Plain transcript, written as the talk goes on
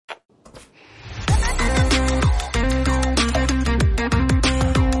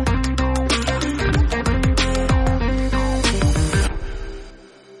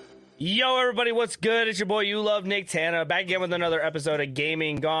everybody, what's good? It's your boy, You Love Nick Tana, back again with another episode of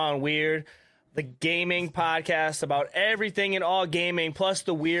Gaming Gone Weird, the gaming podcast about everything and all gaming, plus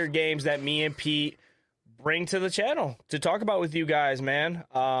the weird games that me and Pete bring to the channel to talk about with you guys, man.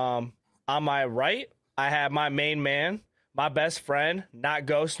 On my right, I have my main man, my best friend, Not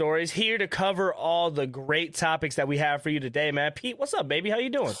Ghost Stories, here to cover all the great topics that we have for you today, man. Pete, what's up, baby? How you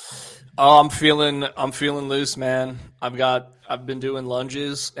doing? Oh, I'm feeling loose, man. I've been doing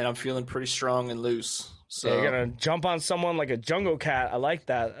lunges and I'm feeling pretty strong and loose. So yeah, you're gonna jump on someone like a jungle cat. I like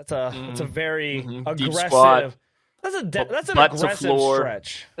that. That's a very aggressive. That's an aggressive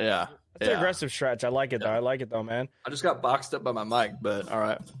stretch. Yeah. That's an aggressive stretch. I like it though. I like it though, man. I just got boxed up by my mic, but all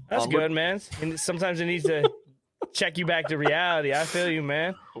right. That's good, man. And sometimes it needs to check you back to reality. I feel you,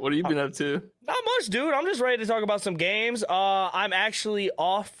 man. What have you been up to? Not much, dude. I'm just ready to talk about some games. I'm actually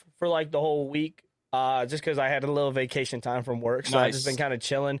off for like the whole week, just because I had a little vacation time from work. So I've just been kind of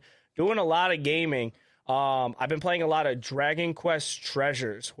chilling, doing a lot of gaming. I've been playing a lot of Dragon Quest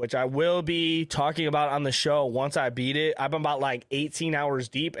Treasures, which I will be talking about on the show once I beat it. I've been about like 18 hours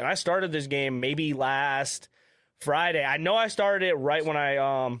deep, and I started this game maybe last Friday. I know I started it right when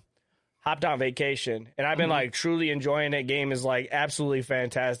I hopped on vacation, and I've been like truly enjoying it. Game is like absolutely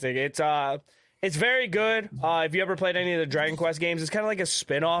fantastic. It's very good. If you ever played any of the Dragon Quest games, it's kind of like a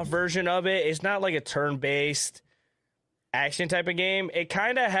spin-off version of it. It's not like a turn-based action type of game. It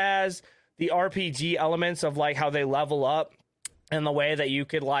kind of has the RPG elements of like how they level up and the way that you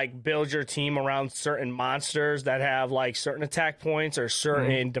could like build your team around certain monsters that have like certain attack points or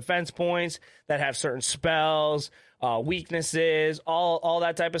certain defense points that have certain spells, weaknesses, all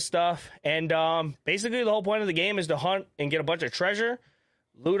that type of stuff. And basically the whole point of the game is to hunt and get a bunch of treasure,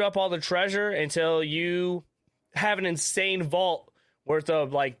 loot up all the treasure until you have an insane vault worth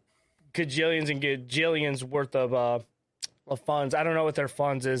of like gajillions and gajillions worth of funds. I don't know what their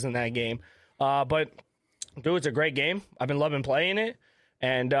funds is in that game. But dude, it's a great game. I've been loving playing it.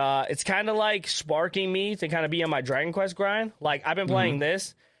 And it's kind of like sparking me to kind of be on my Dragon Quest grind. Like I've been playing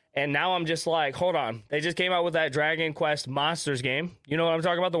this and now I'm just like, hold on. They just came out with that Dragon Quest Monsters game. You know what I'm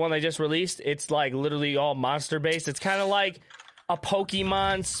talking about? The one they just released. It's like literally all monster based. It's kind of like a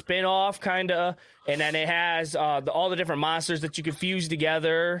Pokemon spin-off kind of. And then it has all the different monsters that you can fuse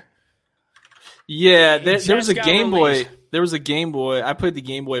together. Yeah, there was a Game Boy. There was a Game Boy. I played the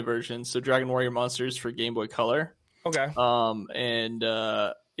Game Boy version, so Dragon Warrior Monsters for Game Boy Color. Okay.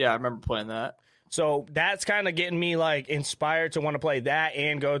 Yeah, I remember playing that. So that's kind of getting me like inspired to want to play that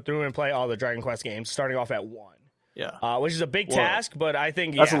and go through and play all the Dragon Quest games, starting off at 1. Yeah. Which is a big task, but I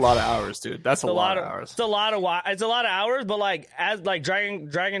think that's a lot of hours, dude. That's a lot of hours. It's a lot of hours, but like as like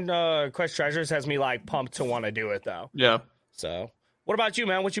Dragon Quest Treasures has me like pumped to want to do it though. Yeah. So, what about you,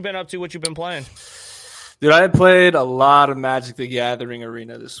 man? What you been up to? What you been playing? Dude, I played a lot of Magic the Gathering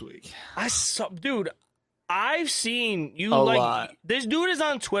Arena this week. I've seen you a lot. This dude is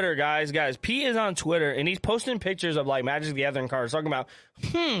on Twitter, guys. Pete is on Twitter, and he's posting pictures of like Magic the Gathering cards, talking about,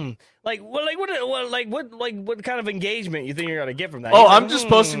 what kind of engagement you think you're gonna get from that? Oh, I'm just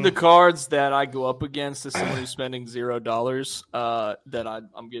posting the cards that I go up against as someone who's spending $0 that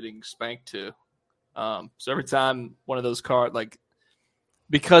I'm getting spanked to. So every time one of those cards, like,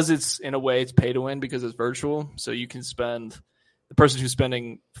 because it's in a way it's pay to win because it's virtual, so you can spend. The person who's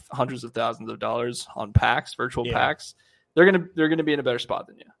spending hundreds of thousands of dollars on packs, virtual packs, they're gonna be in a better spot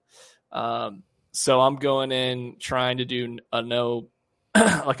than you. So I'm going in trying to do a no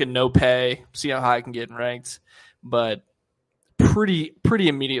pay, see how high I can get in ranked, but pretty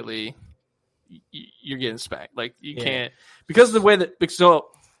immediately you're getting spanked. Like you can't, because of the way that. So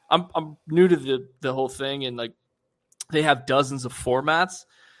I'm new to the whole thing, and like they have dozens of formats.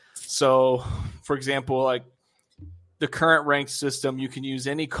 So for example, like. The current ranked system, you can use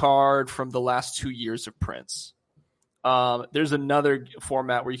any card from the last 2 years of prints. There's another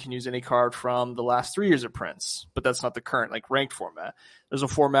format where you can use any card from the last 3 years of prints, but that's not the current like ranked format. There's a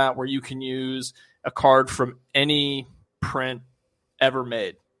format where you can use a card from any print ever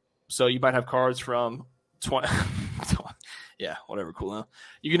made. So you might have cards from 20 yeah, whatever, cool. Huh?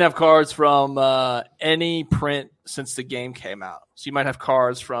 You can have cards from any print since the game came out. So you might have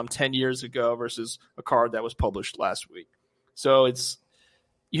cards from 10 years ago versus a card that was published last week. So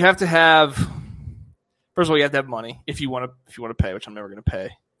you have to have, first of all, you have to have money if you want to pay, which I'm never going to pay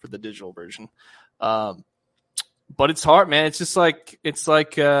for the digital version. But it's hard, man. It's just like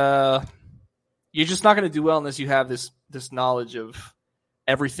you're just not going to do well unless you have this knowledge of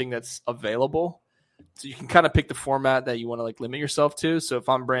everything that's available. So you can kind of pick the format that you want to like limit yourself to. So if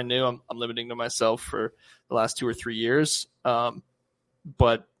I'm brand new, I'm limiting to myself for the last 2 or 3 years.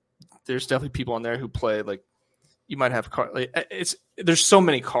 But there's definitely people on there who play like, you might have card. Like, there's so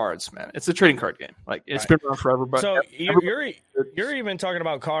many cards, man. It's a trading card game. Like it's been around forever. But so you're even talking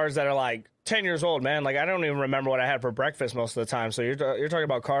about cards that are like 10 years old, man. Like I don't even remember what I had for breakfast most of the time. So you're talking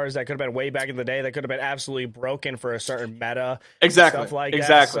about cards that could have been way back in the day that could have been absolutely broken for a certain meta. Exactly. Stuff like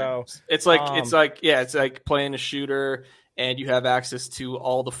exactly. That. So it's like playing a shooter. And you have access to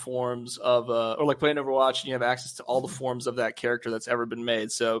all the forms of, or like playing Overwatch, and you have access to all the forms of that character that's ever been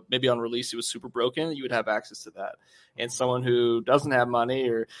made. So maybe on release it was super broken, you would have access to that. And someone who doesn't have money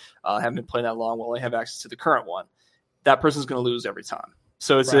or haven't been playing that long will only have access to the current one. That person's going to lose every time.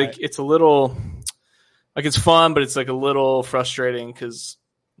 So it's like it's a little like it's fun, but it's like a little frustrating because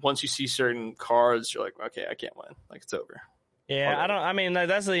once you see certain cards, you're like, okay, I can't win. Like it's over. Yeah, I mean,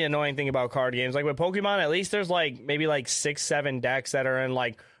 that's the annoying thing about card games. Like with Pokemon, at least there's like maybe like 6-7 decks that are in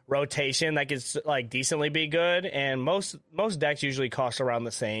like rotation that could like decently be good, and most decks usually cost around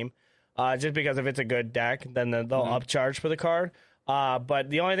the same. Just because if it's a good deck, then they'll upcharge for the card. But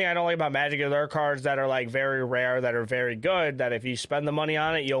the only thing I don't like about Magic is there are cards that are like very rare that are very good. That if you spend the money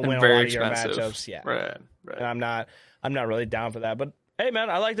on it, you'll win a lot of your matchups. Yeah, right. And I'm not really down for that, but. Hey,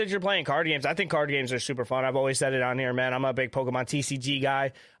 man, I like that you're playing card games. I think card games are super fun. I've always said it on here, man. I'm a big Pokemon TCG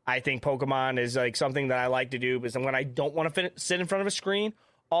guy. I think Pokemon is like something that I like to do because when I don't want to sit in front of a screen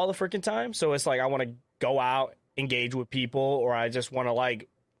all the freaking time. So it's like I want to go out, engage with people, or I just want to like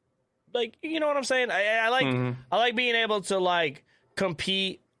you know what I'm saying? I like being able to like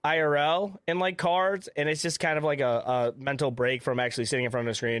compete IRL in like cards, and it's just kind of like a mental break from actually sitting in front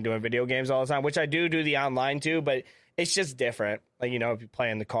of the screen and doing video games all the time, which I do the online too, but it's just different, like, you know, if you're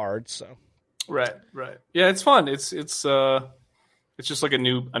playing the cards. So right. Yeah, it's fun. It's just like a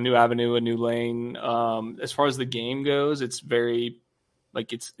new avenue, a new lane. As far as the game goes, it's very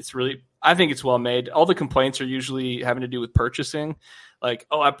like it's really, I think it's well made. All the complaints are usually having to do with purchasing. Like,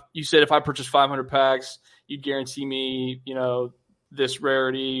 you said if I purchase 500 packs, you'd guarantee me, you know, this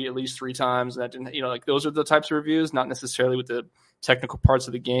rarity at least 3 times. And that didn't, you know, like those are the types of reviews, not necessarily with the technical parts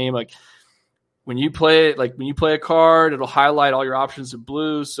of the game. Like, when you play a card, it'll highlight all your options in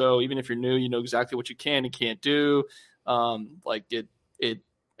blue. So even if you're new, you know exactly what you can and can't do. Like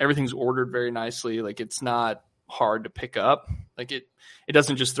everything's ordered very nicely. Like it's not hard to pick up. Like it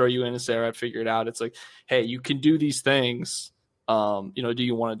doesn't just throw you in and say, all right, figure it out. It's like, hey, you can do these things. You know, do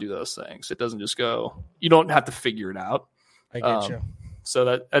you want to do those things? It doesn't just go, you don't have to figure it out. I get you.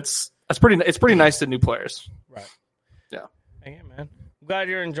 So it's pretty nice to new players. Right. Yeah. Hey, man. I'm glad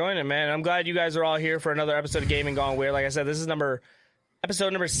you're enjoying it, man. I'm glad you guys are all here for another episode of Gaming Gone Weird. Like I said, this is episode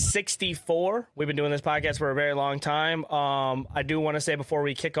number 64. We've been doing this podcast for a very long time. I do want to say before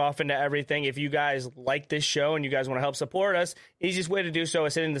we kick off into everything, if you guys like this show and you guys want to help support us, easiest way to do so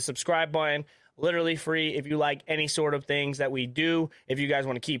is hitting the subscribe button. Literally free. If you like any sort of things that we do, if you guys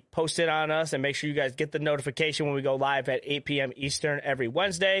want to keep posted on us and make sure you guys get the notification when we go live at 8 p.m. Eastern every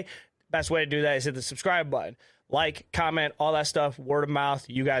Wednesday, best way to do that is hit the subscribe button. Like, comment, all that stuff, word of mouth.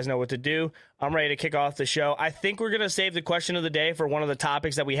 You guys know what to do. I'm ready to kick off the show. I think we're going to save the question of the day for one of the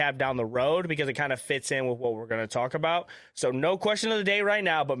topics that we have down the road because it kind of fits in with what we're going to talk about. So no question of the day right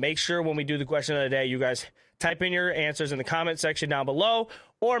now, but make sure when we do the question of the day, you guys type in your answers in the comment section down below,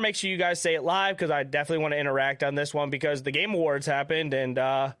 or make sure you guys say it live because I definitely want to interact on this one because the Game Awards happened and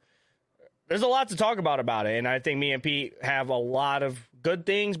there's a lot to talk about it. And I think me and Pete have a lot of good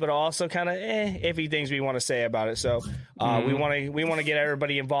things, but also kind of iffy things we want to say about it. So we want to get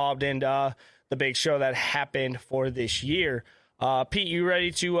everybody involved in the big show that happened for this year. Pete, you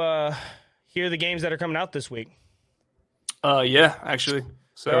ready to hear the games that are coming out this week? Yeah, actually.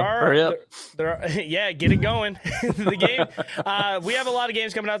 So hurry up. Yeah, get it going. The game. We have a lot of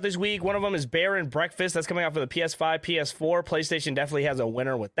games coming out this week. One of them is Bear and Breakfast. That's coming out for the PS5, PS4. PlayStation definitely has a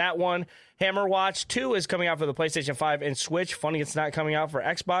winner with that one. Hammer Watch 2 is coming out for the PlayStation 5 and Switch. Funny it's not coming out for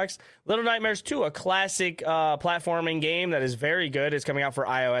Xbox. Little Nightmares 2, a classic platforming game that is very good. It's coming out for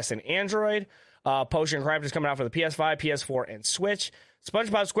iOS and Android. Potion Craft is coming out for the PS5, PS4, and Switch.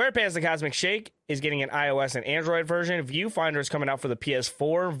 SpongeBob SquarePants The Cosmic Shake is getting an iOS and Android version. Viewfinder is coming out for the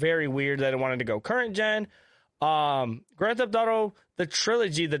PS4. Very weird that it wanted to go current gen. Grand Theft Auto, the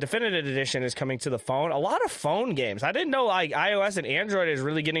trilogy, the definitive edition is coming to the phone. A lot of phone games. I didn't know like iOS and Android is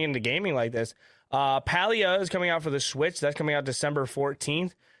really getting into gaming like this. Palia is coming out for the Switch. That's coming out December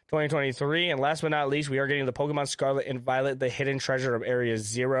 14th, 2023. And last but not least, we are getting the Pokemon Scarlet and Violet, the Hidden Treasure of Area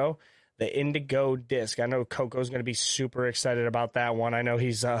Zero, the Indigo Disc. I know Coco's going to be super excited about that one. I know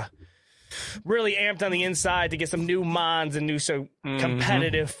he's really amped on the inside to get some new mons and new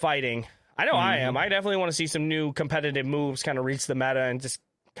competitive fighting. I know I am. I definitely want to see some new competitive moves kind of reach the meta and just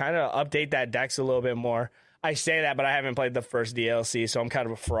kind of update that dex a little bit more. I say that, but I haven't played the first DLC, so I'm kind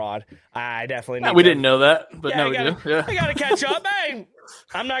of a fraud. I definitely need we didn't know that, but now we do. Yeah. I gotta catch up. Hey,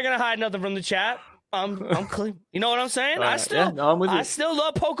 I'm not gonna hide nothing from the chat. I'm clean. You know what I'm saying? Right. I still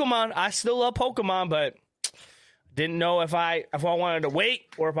love Pokemon. But didn't know if I wanted to wait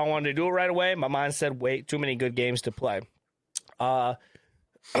or if I wanted to do it right away. My mind said wait. Too many good games to play.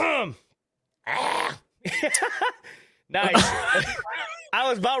 Nice. I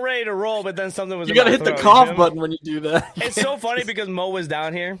was about ready to roll, but then something was. You gotta hit the cough button when you do that. It's so funny because Mo was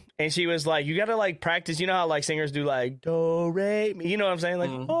down here and she was like, "You gotta like practice." You know how like singers do like do re mi. You know what I'm saying? Like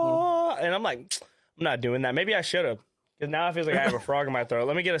oh, and I'm like, I'm not doing that. Maybe I should have, because now it feels like I have a frog in my throat.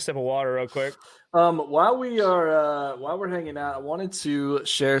 Let me get a sip of water real quick. While we're hanging out, I wanted to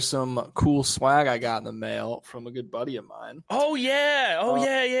share some cool swag I got in the mail from a good buddy of mine. Oh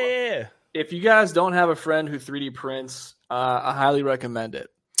yeah, yeah. If you guys don't have a friend who 3D prints, I highly recommend it.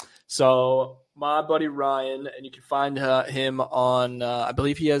 So my buddy Ryan, and you can find him on, I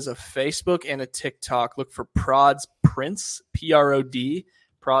believe he has a Facebook and a TikTok. Look for Prods Prints, Prod,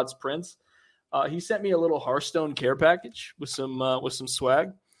 Prods Prints. He sent me a little Hearthstone care package with some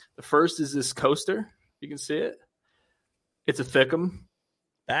swag. The first is this coaster. You can see it. It's a thickum.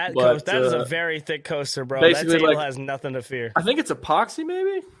 That is a very thick coaster, bro. That table has nothing to fear. I think it's epoxy,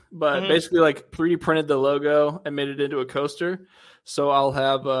 maybe, but basically like 3D printed the logo and made it into a coaster. So I'll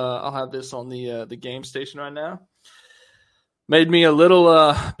have this on the game station right now. Made me a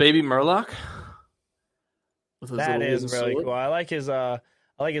little baby Murloc. That is really cool. I like his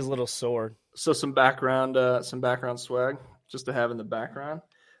little sword. So some background swag just to have in the background.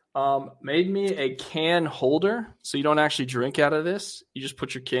 Made me a can holder, so you don't actually drink out of this. You just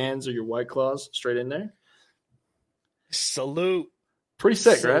put your cans or your White Claws straight in there. Salute. Pretty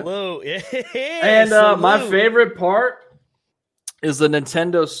sick, Salute. Right? Yeah, and salute. My favorite part is the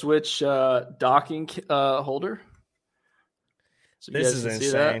Nintendo Switch docking holder. So this is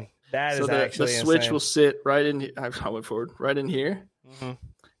insane. That is actually the Switch insane. will sit right in. I went forward, right in here.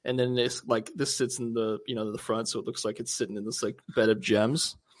 And then this sits in the the front, so it looks like it's sitting in this like bed of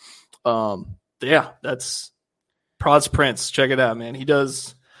gems. That's Prods Prints. Check it out, man. He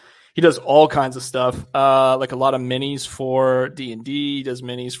does all kinds of stuff. Like a lot of minis for D&D. He does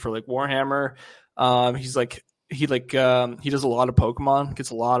minis for like Warhammer. He does a lot of Pokemon. Gets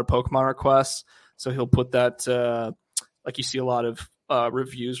a lot of Pokemon requests, so he'll put that. Like you see a lot of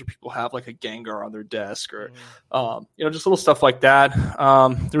reviews where people have like a Gengar on their desk or just little stuff like that.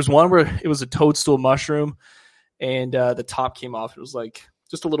 There's one where it was a toadstool mushroom and the top came off. It was like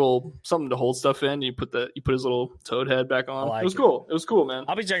just a little something to hold stuff in. You put his little toad head back on. It was cool. It was cool, man.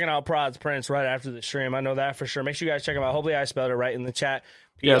 I'll be checking out Prods Prints right after the stream. I know that for sure. Make sure you guys check them out. Hopefully I spelled it right in the chat.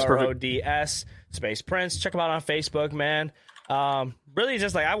 PRODS space Prints. Check them out on Facebook, man. Really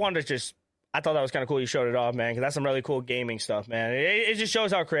just like I thought that was kind of cool. You showed it off, man, because that's some really cool gaming stuff, man. It just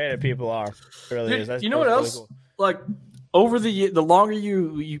shows how creative people are. It really is. You know what else? Really cool. Like over the longer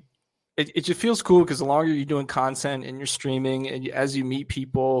it just feels cool because the longer you're doing content and you're streaming, and as you meet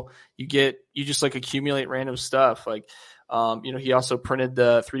people, you just like accumulate random stuff. Like, he also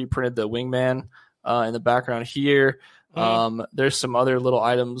 3D printed the wingman in the background here. There's some other little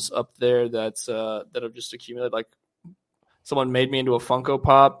items up there that have just accumulated. Like someone made me into a Funko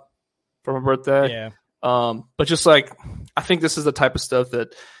Pop for my birthday. Yeah. But just like, I think this is the type of stuff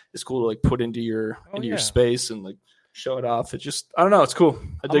that is cool to like put into your space and like show it off. It just, I don't know. It's cool.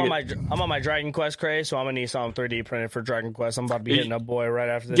 I'm on my Dragon Quest craze, so I'm gonna need something 3D printed for Dragon Quest. I'm about to be hitting up boy right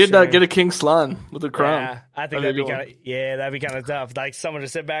after this. Get a King Slime with a crown. Yeah, I think that'd be kind of tough. Like someone to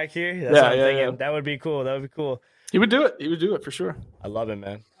sit back here. That's what I'm thinking. Yeah. That would be cool. That would be cool. He would do it for sure. I love it,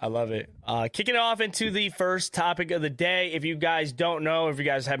 man. I love it. Kicking it off into the first topic of the day. If you guys don't know, if you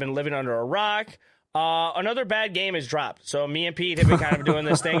guys have been living under a rock, another bad game is dropped. So me and Pete have been kind of doing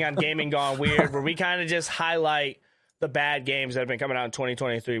this thing on Gaming Gone Weird, where we kind of just highlight the bad games that have been coming out in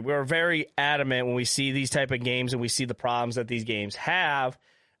 2023. We're very adamant when we see these type of games and we see the problems that these games have.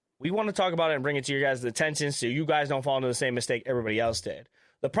 We want to talk about it and bring it to your guys' attention so you guys don't fall into the same mistake everybody else did.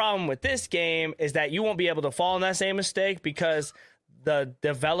 The problem with this game is that you won't be able to fall in that same mistake because the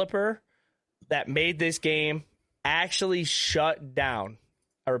developer that made this game actually shut down.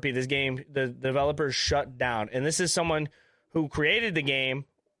 I repeat, this game, the developer shut down. And this is someone who created the game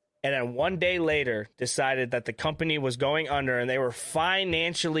and then one day later decided that the company was going under and they were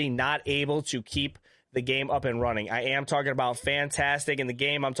financially not able to keep the game up and running. I am talking about Fantastic, and the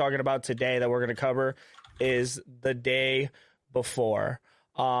game I'm talking about today that we're going to cover is The Day Before.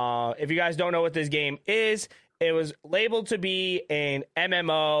 If you guys don't know what this game is, it was labeled to be an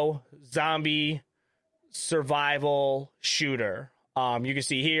MMO zombie survival shooter. You can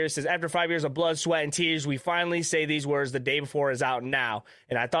see here, it says, after 5 years of blood, sweat, and tears, we finally say these words. The day before is out now.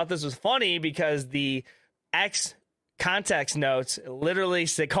 And I thought this was funny because the X context notes literally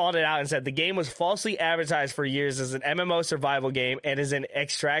called it out and said the game was falsely advertised for years as an MMO survival game and is an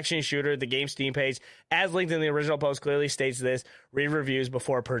extraction shooter. The game's Steam page, as linked in the original post, clearly states this. Read reviews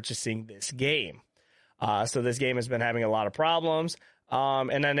before purchasing this game. So this game has been having a lot of problems.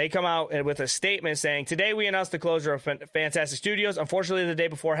 And then they come out with a statement saying, today we announced the closure of Fantastic Studios. Unfortunately, the day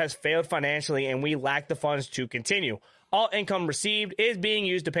before has failed financially and we lack the funds to continue. All income received is being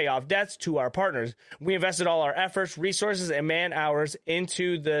used to pay off debts to our partners. We invested all our efforts, resources, and man hours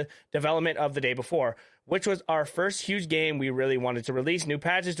into the development of the day before, which was our first huge game. We really wanted to release new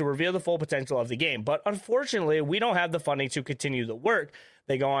patches to reveal the full potential of the game. But unfortunately, we don't have the funding to continue the work.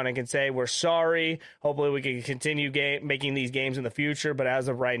 They go on and can say, we're sorry. Hopefully we can continue making these games in the future. But as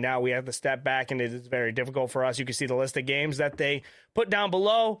of right now, we have to step back, and it is very difficult for us. You can see the list of games that they put down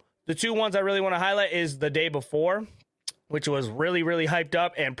below. The two ones I really want to highlight is The Day Before, which was really, really hyped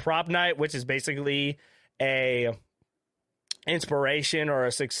up, and Prop Night, which is basically a inspiration or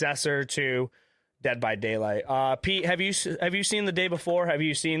a successor to Dead by Daylight. Pete, have you seen The Day Before? Have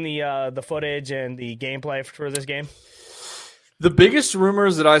you seen the footage and the gameplay for this game? The biggest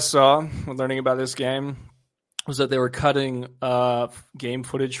rumors that I saw when learning about this game was that they were cutting game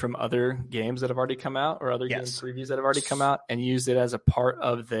footage from other games that have already come out or other game previews that have already come out and used it as a part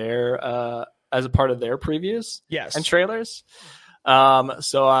of their previews and trailers.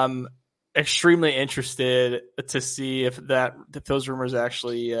 So I'm extremely interested to see if those rumors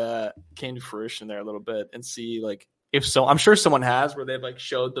actually came to fruition there a little bit and see like if so. I'm sure someone has where they've like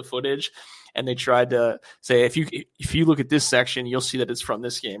showed the footage and they tried to say if you look at this section you'll see that it's from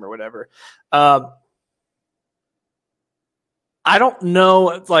this game or whatever. I don't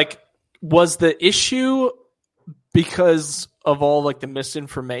know, like, was the issue because of all like the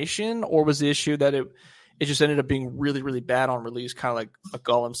misinformation, or was the issue that it just ended up being really, really bad on release, kind of like a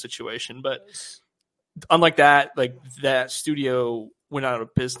Gollum situation? But unlike that, like that studio went out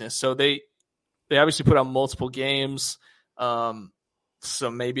of business, so they obviously put out multiple games. So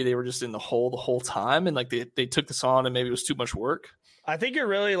maybe they were just in the hole the whole time, and like they took this on, and maybe it was too much work. I think you're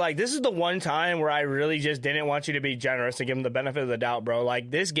really like, this is the one time where I really just didn't want you to be generous and give them the benefit of the doubt, bro.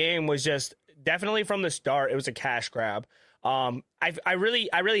 Like this game was just definitely from the start, it was a cash grab. I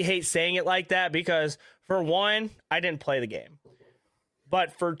really hate saying it like that because for one, I didn't play the game,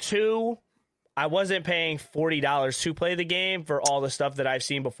 but for two, I wasn't paying $40 to play the game for all the stuff that I've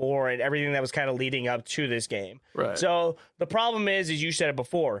seen before and everything that was kind of leading up to this game. Right. So the problem is you said it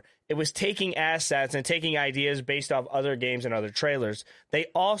before, it was taking assets and taking ideas based off other games and other trailers. They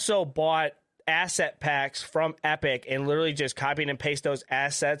also bought asset packs from Epic and literally just copied and paste those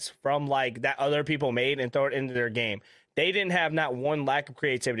assets from like that other people made and throw it into their game. They didn't have not one lack of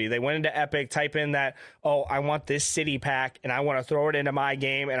creativity. They went into Epic, type in that, oh, I want this city pack and I want to throw it into my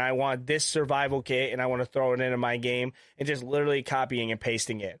game, and I want this survival kit and I want to throw it into my game, and just literally copying and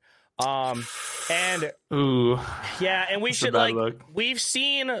pasting it. And ooh, yeah, and we should like look. We've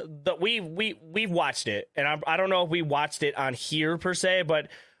seen that we've watched it, and I don't know if we watched it on here per se, but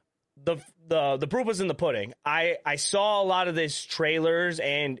the proof was in the pudding. I saw a lot of these trailers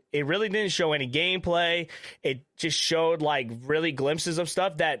and it really didn't show any gameplay. It just showed like really glimpses of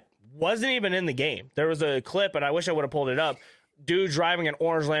stuff that wasn't even in the game. There was a clip, and I wish I would have pulled it up. Dude driving an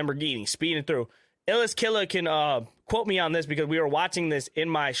orange Lamborghini, speeding through. Illis Killa can quote me on this because we were watching this in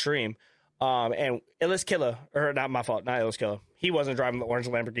my stream. And Illis Killa, or not my fault, not Illis Killa. He wasn't driving the orange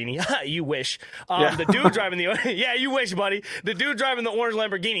Lamborghini. You wish. The dude driving yeah, you wish, buddy. The dude driving the orange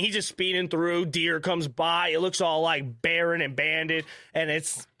Lamborghini, he's just speeding through. Deer comes by. It looks all like barren and banded, and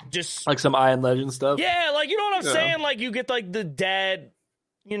it's just like some Iron Legend stuff. Yeah, like you know what I'm saying? Like you get like the dead,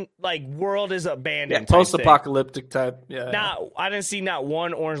 like world is abandoned. Yeah, post-apocalyptic type. Yeah. Now I didn't see not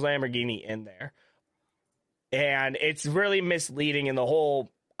one orange Lamborghini in there, and it's really misleading. And the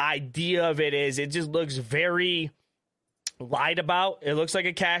whole idea of it is, it just looks very lied about. It looks like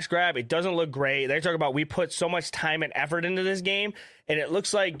a cash grab. It doesn't look great. They talk about we put so much time and effort into this game, and it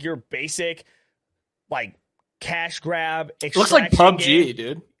looks like your basic like cash grab. It looks like PUBG, game.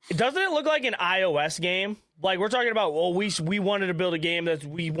 Dude. Doesn't it look like an iOS game? Like we're talking about, well, we wanted to build a game that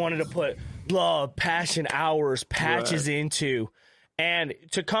we wanted to put love, passion, hours, patches into, and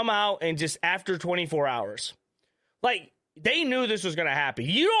to come out and just after 24 hours, like. They knew this was going to happen.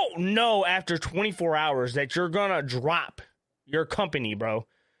 You don't know after 24 hours that you're going to drop your company, bro.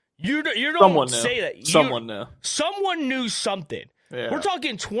 You don't say that. Someone knew. Someone knew something. Yeah. We're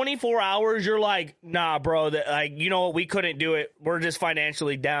talking 24 hours. You're like, nah, bro. Like, you know what? We couldn't do it. We're just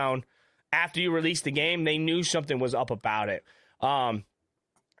financially down. After you released the game, they knew something was up about it. And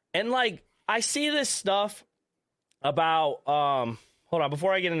like I see this stuff about hold on,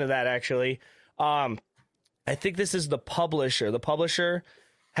 before I get into that actually, I think this is the publisher. The publisher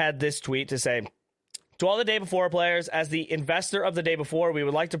had this tweet to say, to all the day before players, as the investor of the day before, we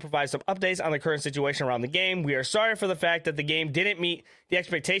would like to provide some updates on the current situation around the game. We are sorry for the fact that the game didn't meet the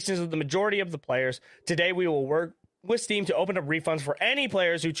expectations of the majority of the players. Today, we will work with Steam to open up refunds for any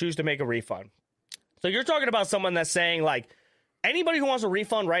players who choose to make a refund. So you're talking about someone that's saying, like, anybody who wants a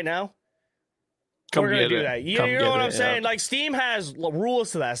refund right now, we're going to do that. You know what I'm saying? Like, Steam has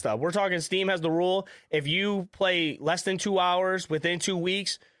rules to that stuff. We're talking Steam has the rule. If you play less than 2 hours within 2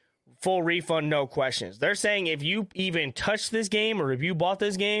 weeks, full refund, no questions. They're saying if you even touch this game or if you bought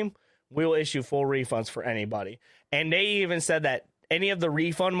this game, we'll issue full refunds for anybody. And they even said that any of the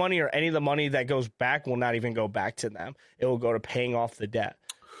refund money or any of the money that goes back will not even go back to them. It will go to paying off the debt.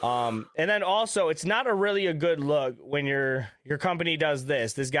 And then also, it's not really a good look when your company does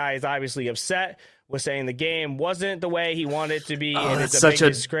this. This guy is obviously upset, was saying the game wasn't the way he wanted it to be, and it's a big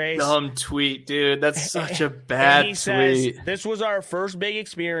disgrace. Dumb tweet, dude. That's such a bad tweet. Says, this was our first big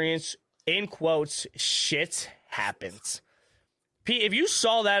experience. In quotes, shit happens. Pete, if you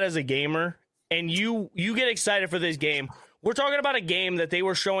saw that as a gamer and you get excited for this game, we're talking about a game that they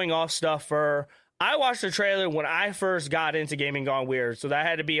were showing off stuff for. I watched the trailer when I first got into Gaming Gone Weird, so that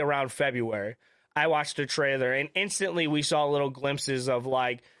had to be around February. I watched the trailer, and instantly we saw little glimpses of,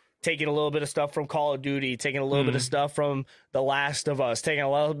 like, taking a little bit of stuff from Call of Duty, taking a little bit of stuff from The Last of Us, taking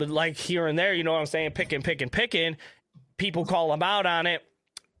a little bit, like, here and there, you know what I'm saying, picking. People call them out on it,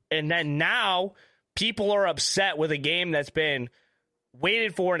 and then now people are upset with a game that's been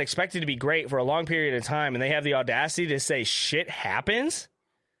waited for and expected to be great for a long period of time, and they have the audacity to say shit happens?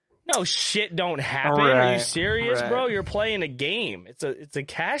 No, shit don't happen. Right. Are you serious, bro? You're playing a game. It's a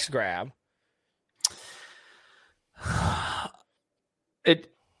cash grab. I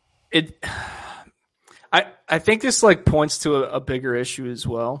think this like points to a bigger issue as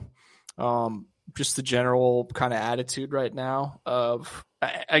well. Just the general kind of attitude right now of,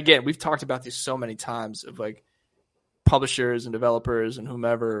 again, we've talked about this so many times of like publishers and developers and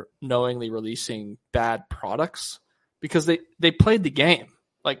whomever knowingly releasing bad products because they played the game.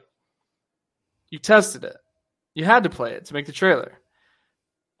 Like, you tested it. You had to play it to make the trailer.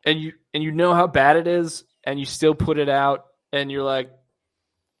 And you know how bad it is, and you still put it out, and you're like,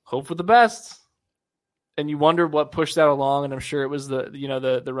 hope for the best. And you wonder what pushed that along, and I'm sure it was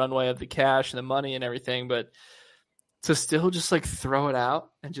the runway of the cash and the money and everything, but to still just like throw it out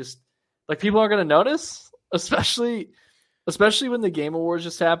and just like people aren't going to notice, especially when the Game Awards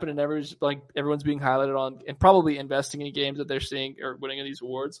just happened and everyone's being highlighted on and probably investing in games that they're seeing or winning in these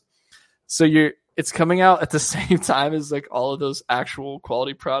awards. So it's coming out at the same time as like all of those actual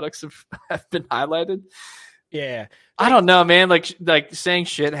quality products have been highlighted. Yeah. I don't know, man. Like saying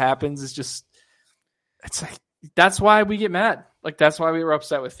shit happens is just, it's like, that's why we get mad. Like, that's why we were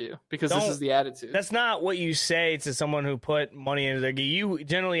upset with you, because this is the attitude. That's not what you say to someone who put money into their game. You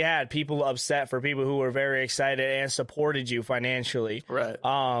generally had people upset for people who were very excited and supported you financially. Right.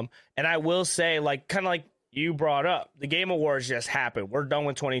 And I will say, like, kind of like you brought up, the Game Awards just happened. We're done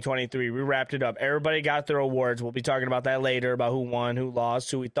with 2023. We wrapped it up. Everybody got their awards. We'll be talking about that later, about who won, who lost,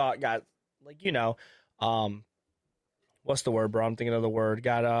 who we thought got, like, you know, what's the word, bro? I'm thinking of the word.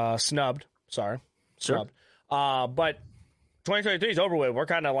 Got snubbed. Sorry. Sure. Snubbed. But 2023 is over with. We're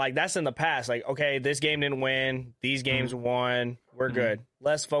kind of like, that's in the past. Like, okay, this game didn't win. These games won. We're good.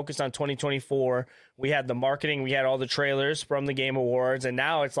 Let's focus on 2024. We had the marketing. We had all the trailers from the Game Awards. And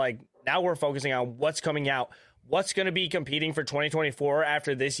now it's like, now we're focusing on what's coming out. What's going to be competing for 2024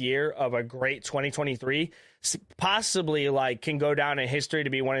 after this year of a great 2023. Possibly, like, can go down in history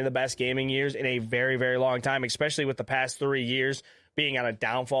to be one of the best gaming years in a very, very long time, especially with the past 3 years being on a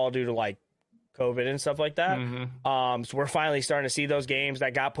downfall due to, like, COVID and stuff like that. So we're finally starting to see those games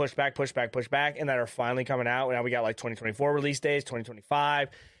that got pushed back, and that are finally coming out. Now we got like 2024 release days, 2025.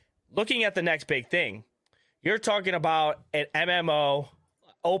 Looking at the next big thing, you're talking about an MMO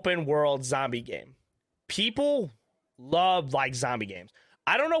open world zombie game. People love like zombie games.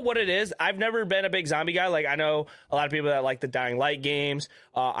 I don't know what it is. I've never been a big zombie guy. Like, I know a lot of people that like the Dying Light games.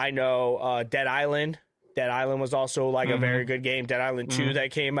 I know Dead Island. Dead Island was also like a very good game. Dead Island 2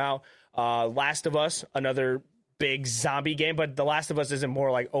 that came out. Last of Us, another big zombie game, but The Last of Us isn't more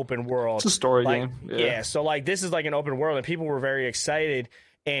like open world. It's a story game. Yeah. So like this is like an open world, and people were very excited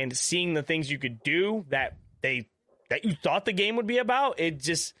and seeing the things you could do that you thought the game would be about.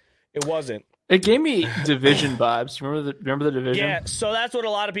 It wasn't. It gave me Division vibes. Remember the Division? Yeah. So that's what a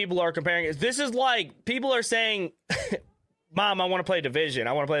lot of people are comparing. This is like people are saying, "Mom, I want to play Division.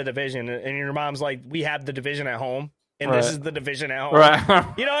 I want to play the Division," and your mom's like, "We have the Division at home." and this is the division at home. Right.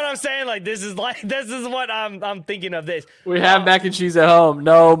 You know what I'm saying? Like this is what I'm thinking of this. We have mac and cheese at home.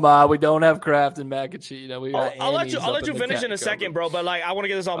 No, Ma, we don't have Kraft and mac and cheese. We I'll let you finish in a second, bro. But like I want to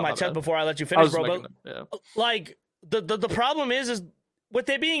get this off my chest before I let you finish, bro. Like the problem is with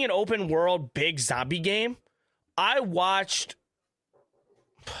it being an open world big zombie game, I watched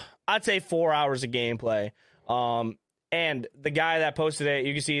I'd say 4 hours of gameplay. And the guy that posted it,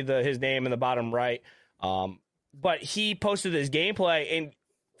 you can see his name in the bottom right. But he posted his gameplay, and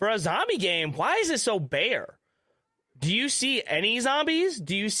for a zombie game, why is it so bare? Do you see any zombies?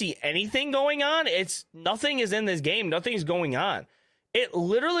 Do you see anything going on? Nothing is in this game. Nothing's going on. It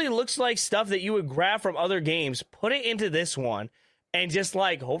literally looks like stuff that you would grab from other games, put it into this one, and just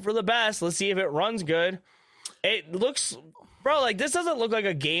like hope for the best. Let's see if it runs good. It looks, bro, like this doesn't look like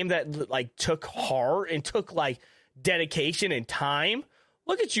a game that like took heart and took like dedication and time.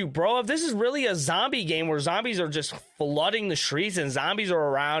 Look at you, bro. If this is really a zombie game where zombies are just flooding the streets and zombies are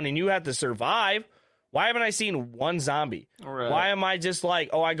around and you have to survive, why haven't I seen one zombie? Right. Why am I just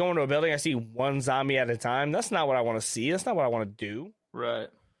like, I go into a building, I see one zombie at a time? That's not what I want to see. That's not what I want to do. Right.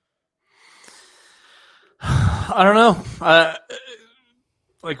 I don't know.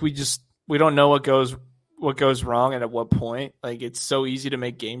 Like we don't know what goes wrong and at what point. Like it's so easy to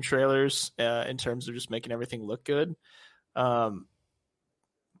make game trailers in terms of just making everything look good.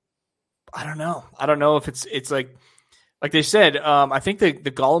 I don't know. I don't know if it's like they said. I think the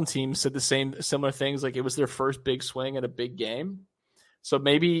Gollum team said similar things. Like it was their first big swing at a big game. So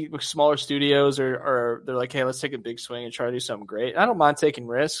maybe smaller studios are they're like, hey, let's take a big swing and try to do something great. I don't mind taking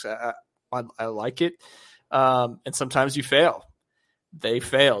risks. I like it. And sometimes you fail. They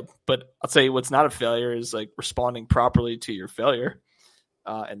failed, but I'll tell you what's not a failure is like responding properly to your failure.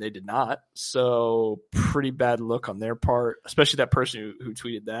 And they did not. So pretty bad look on their part, especially that person who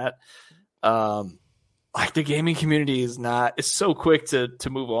tweeted that. Like the gaming community it's so quick to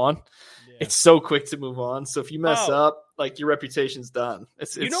move on. Yeah. It's so quick to move on. So if you mess up, like your reputation's done.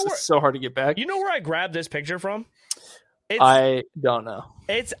 It's so hard to get back. You know where I grabbed this picture from? I don't know.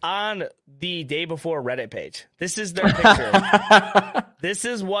 It's on the Day Before Reddit page. This is their picture. This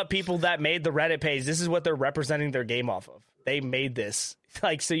is what people that made the Reddit page, this is what they're representing their game off of. They made this.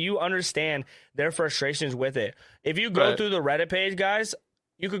 Like, so you understand their frustrations with it. If you go through the Reddit page, guys,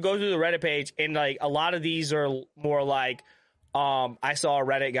 you could go through the Reddit page and like a lot of these are more like, I saw a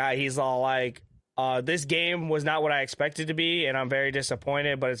Reddit guy. He's all like, this game was not what I expected to be. And I'm very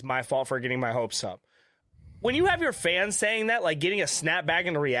disappointed, but it's my fault for getting my hopes up. When you have your fans saying that, like getting a snap back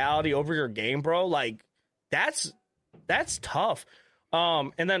into reality over your game, bro, like that's tough.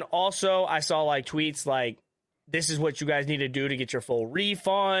 And then also I saw like tweets like, this is what you guys need to do to get your full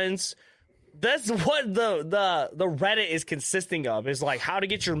refunds. That's what the Reddit is consisting of, is like how to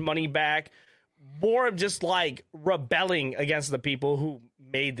get your money back. More of just like rebelling against the people who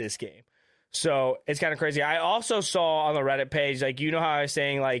made this game. So it's kind of crazy. I also saw on the Reddit page, like, you know how I was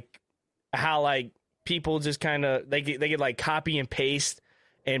saying like how like people just kind of they get like copy and paste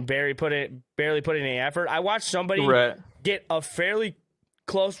and barely put in any effort. I watched somebody get a fairly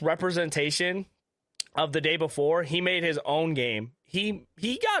close representation of the Day Before. He made his own game. He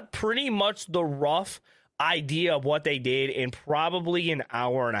got pretty much the rough idea of what they did in probably an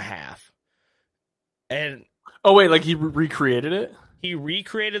hour and a half. And like he recreated it? He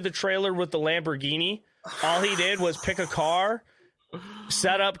recreated the trailer with the Lamborghini. All he did was pick a car,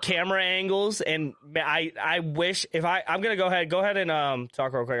 set up camera angles, and I wish if I'm gonna go ahead and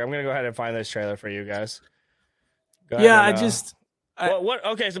talk real quick. I'm gonna go ahead and find this trailer for you guys.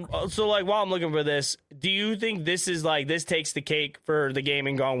 Okay, so like while I'm looking for this, do you think this is like this takes the cake for the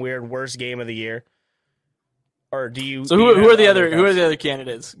Gaming Gone Weird worst game of the year? Or do you? So who are the other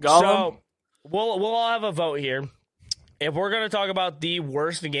candidates? Gollum? So we'll all have a vote here. If we're gonna talk about the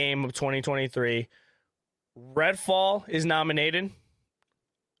worst game of 2023, Redfall is nominated.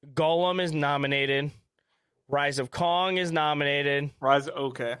 Gollum is nominated. Rise of Kong is nominated.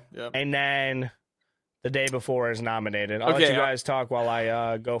 Okay. Yep. And then The Day Before is nominated. I'll let you guys talk while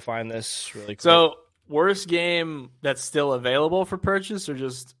I go find this really quick. So, worst game that's still available for purchase, or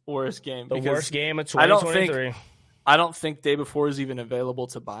just worst game? The worst game of 2023. I don't think Day Before is even available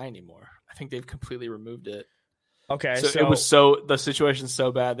to buy anymore. I think they've completely removed it. Okay, so the situation's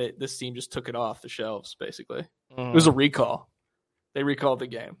so bad that this team just took it off the shelves, basically. It was a recall. They recalled the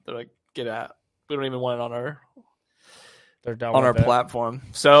game. They're like, get out. We don't even want it on our platform.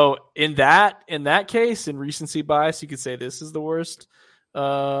 So in that case, in recency bias, you could say this is the worst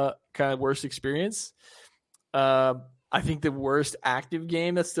kind of worst experience. I think the worst active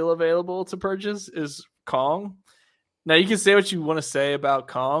game that's still available to purchase is Kong. Now you can say what you want to say about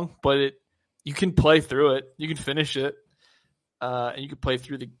Kong, but you can play through it. You can finish it. And you can play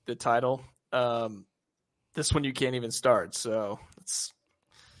through the title. This one you can't even start, so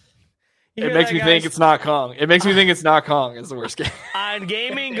it makes me think it's not Kong. It makes me think it's not Kong is the worst game. On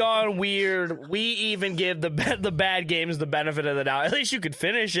Gaming Gone Weird, we even give the bad games the benefit of the doubt. At least you could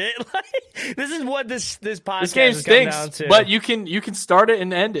finish it. Like, this is what this podcast this game has stinks, come down to. but you can start it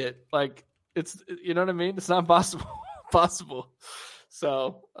and end it. Like it's, you know what I mean? It's not possible.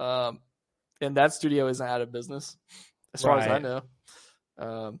 So, and that studio isn't out of business as far as I know.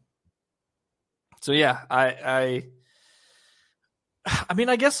 So yeah, I mean,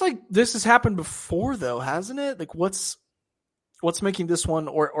 I guess like this has happened before though, hasn't it? Like what's making this one,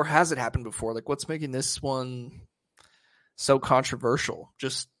 or has it happened before? Like what's making this one so controversial?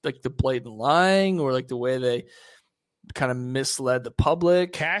 Just like the blatant lying, or like the way they kind of misled the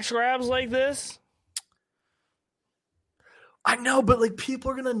public? Cash grabs like this? I know, but like people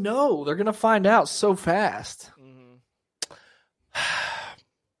are gonna know. They're gonna find out so fast. Mm-hmm.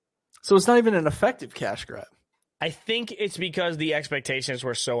 So it's not even an effective cash grab. I think it's because the expectations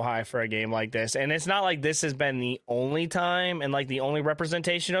were so high for a game like this. And it's not like this has been the only time and like the only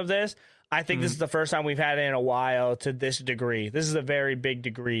representation of this. I think this is the first time we've had it in a while to this degree. This is a very big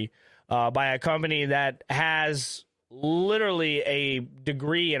degree by a company that has literally a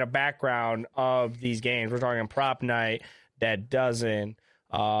degree and a background of these games. We're talking Prop Night, Dead Dozen.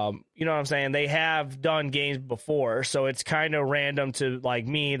 You know what I'm saying? They have done games before, so it's kind of random to like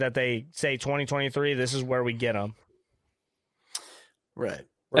me that they say 2023. This is where we get them, right?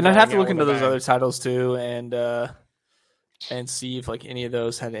 And I'd have to look into those other titles too, and see if like any of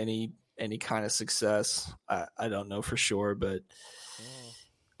those had any kind of success. I don't know for sure, but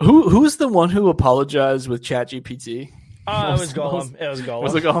who's the one who apologized with ChatGPT? Oh, it was Golem. It was Golem.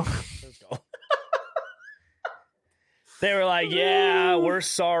 Was it Golem? They were like, "Yeah, we're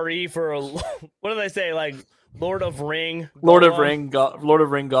sorry for what do they say? Like Lord of Ring Golem. Lord of Ring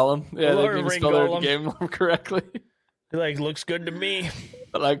Golem. Yeah, Lord they of Ring spell Golem. the game correctly. Like, looks good to me.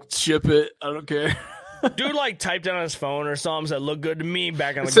 Like, ship it. I don't care. Dude, like, typed it on his phone or something, said, "Look good to me,"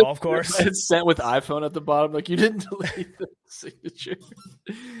 back on the golf course. It's sent with iPhone at the bottom. Like, you didn't delete the signature.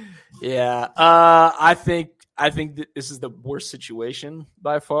 Yeah, I think that this is the worst situation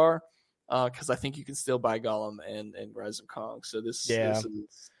by far. Because I think you can still buy Gollum and Rise of Kong. So this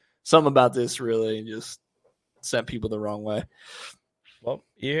is something about this really just sent people the wrong way. Well,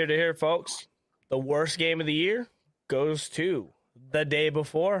 you hear to hear, folks. The worst game of the year goes to The Day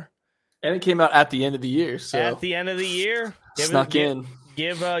Before. And it came out at the end of the year. So at the end of the year. Snuck in.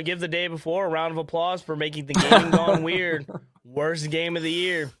 Give The Day Before a round of applause for making the Gaming Gone Weird worst game of the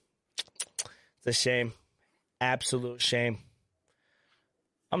year. It's a shame. Absolute shame.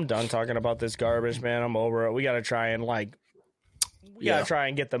 I'm done talking about this garbage, man. I'm over it. We got to try and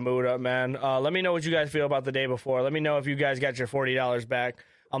get the mood up, man. Let me know what you guys feel about The Day Before. Let me know if you guys got your $40 back.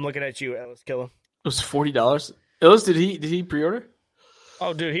 I'm looking at you, Ellis Killer. It was $40. Ellis, did he pre-order?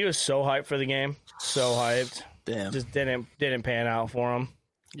 Oh, dude, he was so hyped for the game. So hyped. Damn. Just didn't pan out for him.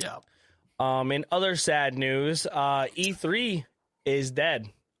 Yeah. In other sad news, E3 is dead.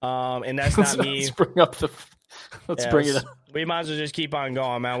 And that's not me. Let's bring it up. We might as well just keep on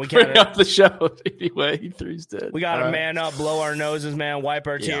going, man. We bring up the show anyway. E3's dead. We got to man up, blow our noses, man, wipe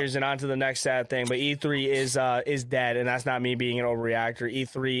our tears, and on to the next sad thing. But E3 is dead, and that's not me being an overreactor.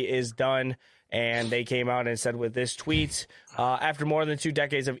 E3 is done, and they came out and said with this tweet, after more than 2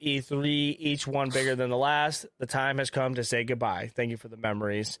 decades of E3, each one bigger than the last, the time has come to say goodbye. Thank you for the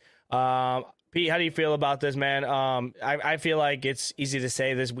memories. Pete, how do you feel about this, man? I feel like it's easy to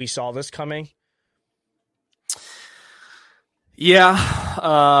say this. We saw this coming. Yeah.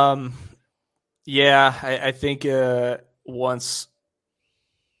 I think once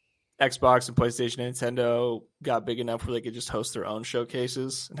Xbox and PlayStation and Nintendo got big enough where they could just host their own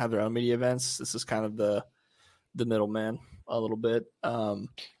showcases and have their own media events, this is kind of the middleman a little bit. I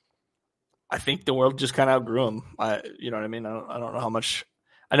think the world just kind of outgrew them. You know what I mean? I don't know how much.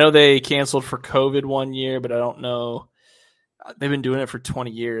 I know they canceled for COVID 1 year, but I don't know. They've been doing it for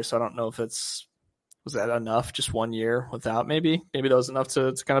 20 years, so I don't know if was that enough? Just 1 year without maybe that was enough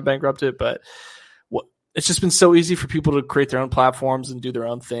to kind of bankrupt it. But it's just been so easy for people to create their own platforms and do their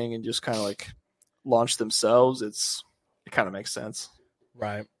own thing and just kind of like launch themselves. It kind of makes sense.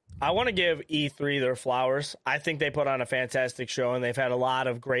 Right. I want to give E3 their flowers. I think they put on a fantastic show and they've had a lot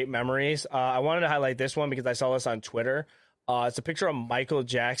of great memories. I wanted to highlight this one because I saw this on Twitter. It's a picture of Michael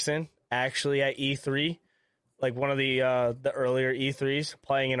Jackson actually at E3, like one of the earlier E3s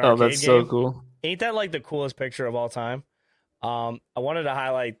playing an arcade game. Oh, that's so cool. Ain't that like the coolest picture of all time? I wanted to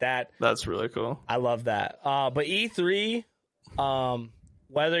highlight that. That's really cool. I love that. But E3,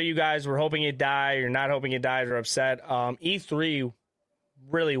 whether you guys were hoping it died or not hoping it died or upset, E3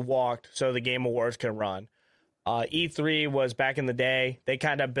 really walked so the Game Awards could run. E3 was back in the day. They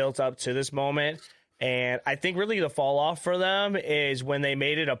kind of built up to this moment. And I think really the fall off for them is when they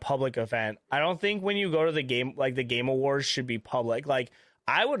made it a public event. I don't think when you go to the Game Awards should be public. Like,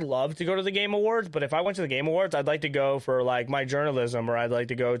 I would love to go to the Game Awards, but if I went to the Game Awards, I'd like to go for like my journalism, or I'd like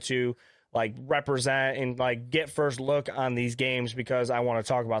to go to like represent and like get first look on these games because I want to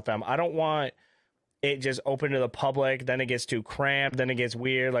talk about them. I don't want it just open to the public. Then it gets too cramped. Then it gets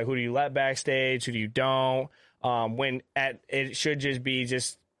weird. Like, who do you let backstage? Who do you don't? It should just be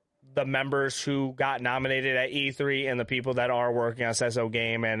just the members who got nominated at E3 and the people that are working on CSGO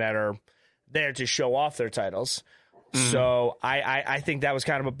game and that are there to show off their titles. So I think that was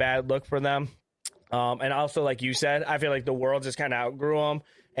kind of a bad look for them. And also, like you said, I feel like the world just kind of outgrew them.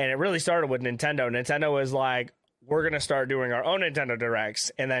 And it really started with Nintendo. Nintendo was like, we're going to start doing our own Nintendo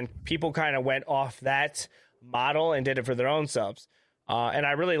Directs. And then people kind of went off that model and did it for their own subs. And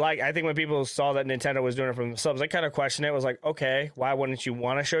I think when people saw that Nintendo was doing it from the subs, they kind of questioned it. It was like, okay, why wouldn't you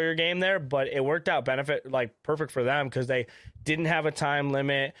want to show your game there? But it worked out perfect for them because they didn't have a time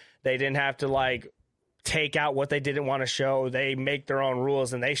limit. They didn't have to like take out what they didn't want to show. They make their own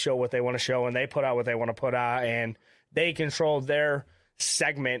rules and they show what they want to show and they put out what they want to put out, and they control their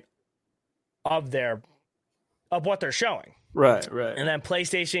segment of what they're showing. Right. And then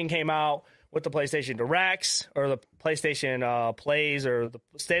PlayStation came out with the PlayStation Directs or the PlayStation Plays or the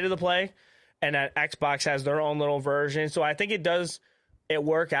State of the Play, and then Xbox has their own little version. So I think it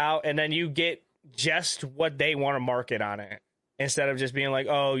work out, and then you get just what they want to market on it instead of just being like,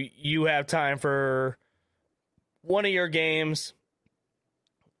 oh, you have time for one of your games,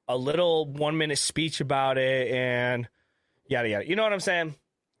 a little 1-minute speech about it, and yada yada. You know what I'm saying?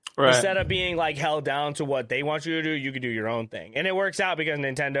 Right. Instead of being like held down to what they want you to do, you can do your own thing. And it works out because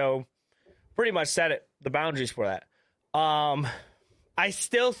Nintendo pretty much set the boundaries for that. I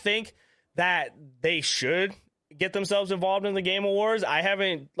still think that they should get themselves involved in the Game Awards. I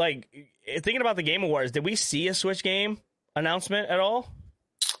haven't, thinking about the Game Awards, did we see a Switch game announcement at all?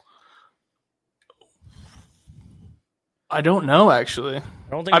 I don't know, actually.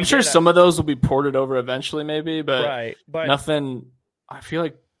 I'm sure some of those will be ported over eventually, maybe, but nothing. I feel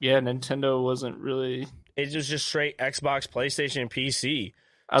like, Nintendo wasn't really. It was just straight Xbox, PlayStation, PC.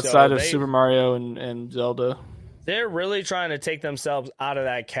 Outside of Super Mario and Zelda. They're really trying to take themselves out of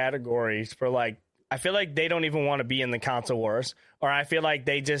that category for I feel like they don't even want to be in the console wars, or I feel like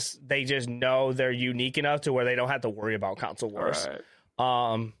they just know they're unique enough to where they don't have to worry about console wars.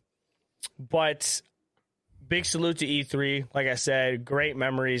 Right. But big salute to E3. Like I said, great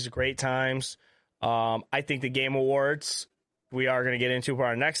memories, great times. I think the Game Awards, we are going to get into for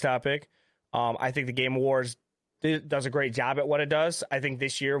our next topic. I think the Game Awards does a great job at what it does. I think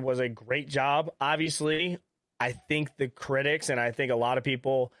this year was a great job. Obviously, I think the critics and I think a lot of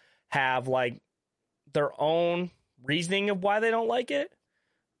people have their own reasoning of why they don't like it.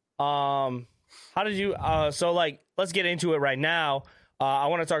 How did you? Let's get into it right now. I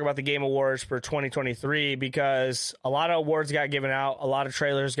want to talk about the Game Awards for 2023 because a lot of awards got given out, a lot of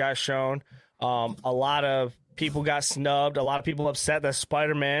trailers got shown, a lot of people got snubbed, a lot of people upset that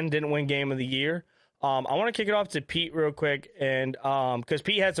Spider-Man didn't win Game of the Year. I want to kick it off to Pete real quick, and because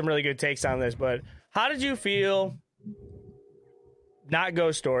Pete had some really good takes on this. But how did you feel? Not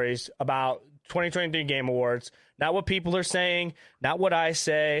Ghost Stories about 2023 Game Awards. Not what people are saying. Not what I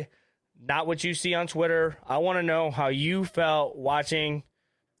say. Not what you see on Twitter. I want to know how you felt watching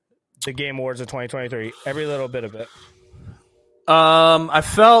the Game Awards of 2023. Every little bit of it. I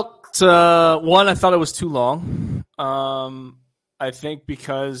felt I thought it was too long. I think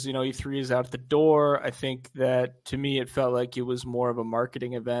because, E3 is out the door, I think that to me it felt like it was more of a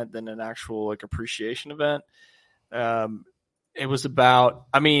marketing event than an actual appreciation event. It was about,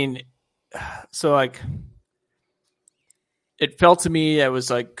 it felt to me it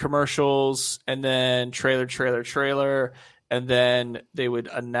was commercials and then trailer, and then they would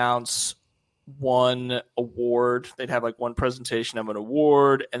announce one award. They'd have one presentation of an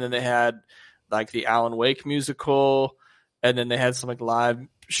award, and then they had the Alan Wake musical. And then they had some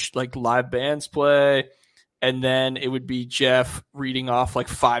live bands play, and then it would be Jeff reading off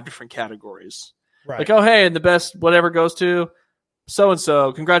 5 different categories. Right. Oh, hey, and the best whatever goes to so and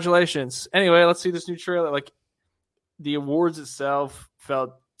so. Congratulations. Anyway, let's see this new trailer. The awards itself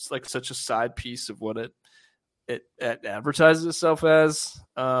felt like such a side piece of what it advertises itself as.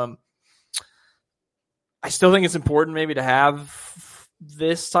 I still think it's important maybe to have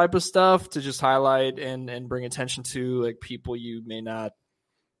this type of stuff to just highlight and bring attention to people you may not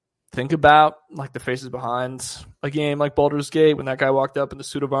think about like the faces behind a game like Baldur's Gate when that guy walked up in the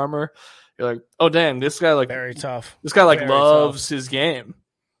suit of armor. You're like, oh dang, this guy like very tough. This guy like very loves tough. his game,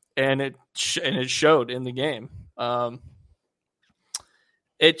 and it showed in the game.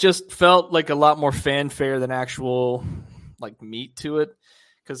 It just felt like a lot more fanfare than actual like meat to it,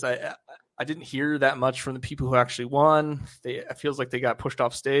 because I didn't hear that much from the people who actually won. It feels like they got pushed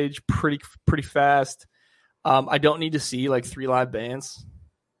off stage pretty fast. I don't need to see like 3 live bands.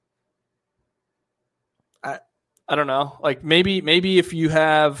 I don't know. Like maybe if you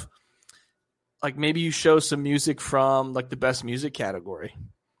have like maybe you show some music from like the best music category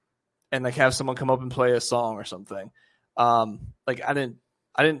and like have someone come up and play a song or something. Like I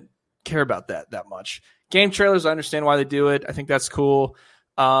didn't care about that much. Game trailers, I understand why they do it. I think that's cool.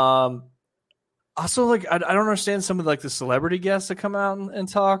 Also, like I don't understand some of like the celebrity guests that come out and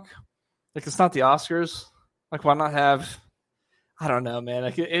talk. Like it's not the Oscars. Like why not have? I don't know, man.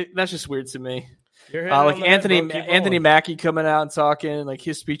 Like that's just weird to me. Like Anthony Mackie coming out and talking. Like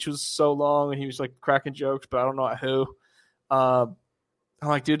his speech was so long and he was like cracking jokes, but I don't know at who. I'm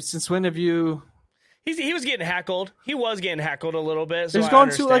like, dude, since when have you? He was getting heckled. He was getting heckled a little bit. So he's going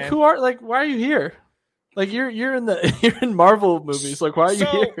to like, why are you here? Like you're in Marvel movies. Like why are you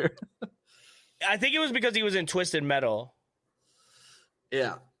here? I think it was because he was in Twisted Metal.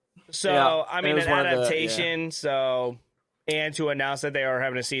 Yeah. So yeah. I mean, an adaptation. So and to announce that they are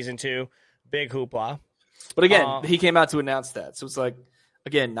having a season 2, big hoopla. But again, he came out to announce that. So it's like,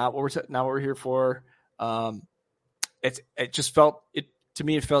 again, not what we're here for. It just felt to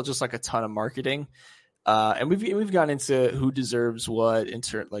me. It felt just like a ton of marketing. And we've gotten into who deserves what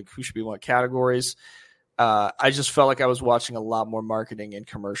like who should be in what categories. I just felt like I was watching a lot more marketing and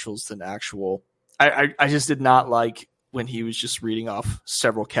commercials than actual. I just did not like when he was just reading off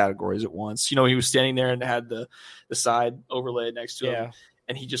several categories at once. You know, he was standing there and had the side overlay next to him,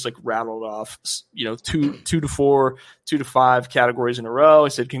 and he just like rattled off, you know, two to 4, 2 to 5 categories in a row. He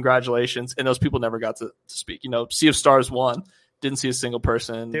said, "Congratulations," and those people never got to speak. You know, Sea of Stars won. Didn't see a single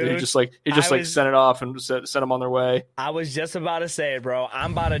person. Dude, he just sent it off and sent them on their way. I was just about to say it, bro.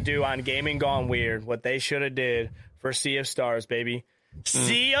 I'm about to do on Gaming Gone Weird what they should have did for Sea of Stars, baby.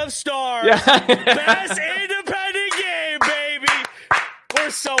 Sea of Stars, best independent game, baby.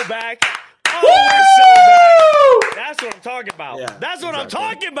 We're so back. Oh, we're so back. That's what I'm talking about. Yeah, That's what I'm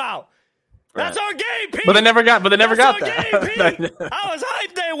talking about. Right. That's our game, Pete. But they never got that. Game, I was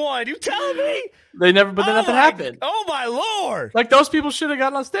hyped day one. You telling me? Then nothing happened. Oh my Lord! Like those people should have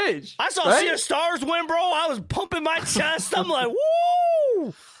gotten on stage. I saw Sea of Stars win, bro. I was pumping my chest. I'm like,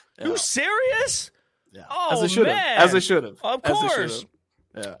 woo! Yeah. You serious? Yeah. Oh, man. As they should have. Of course.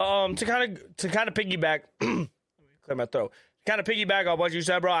 Yeah. To kind of piggyback, clear my throat. Kind of piggyback on what you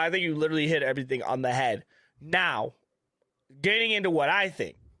said, bro. I think you literally hit everything on the head. Now, getting into what I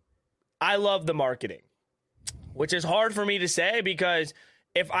think. I love the marketing, which is hard for me to say because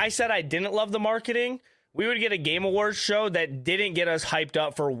if I said I didn't love the marketing, we would get a Game Awards show that didn't get us hyped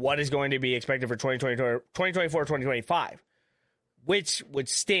up for what is going to be expected for 2024, 2025, which would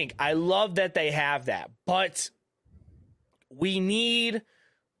stink. I love that they have that, but we need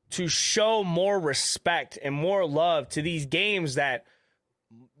to show more respect and more love to these games that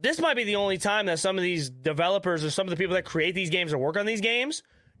this might be the only time that some of these developers or some of the people that create these games or work on these games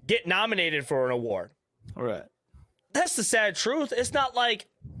get nominated for an award. All right. That's the sad truth. It's not like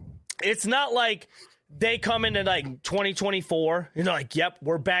they come into like 2024 and they're like, yep,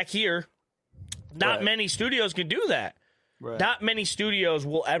 we're back here. Not many studios can do that. Right. Not many studios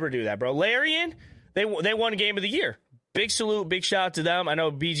will ever do that, bro. Larian, they won Game of the Year. Big salute, big shout out to them. I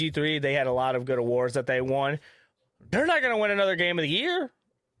know BG3, they had a lot of good awards that they won. They're not going to win another Game of the Year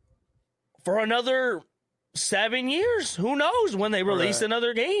for another 7 years. Who knows when they release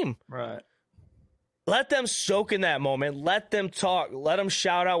another game? Right. Let them soak in that moment. Let them talk. Let them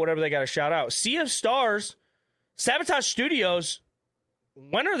shout out whatever they got to shout out. Sea of Stars, Sabotage Studios,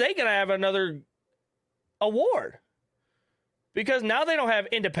 when are they going to have another award? Because now they don't have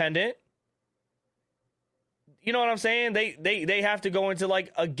independent. You know what I'm saying? They have to go into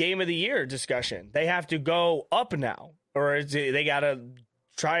like a Game of the Year discussion. They have to go up now. Or they got to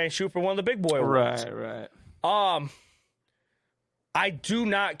try and shoot for one of the big boy awards. Right. I do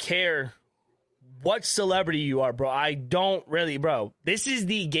not care what celebrity you are, bro. I don't really, bro. This is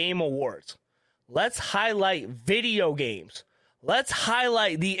the Game Awards. Let's highlight video games. Let's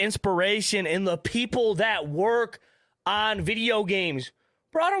highlight the inspiration and the people that work on video games.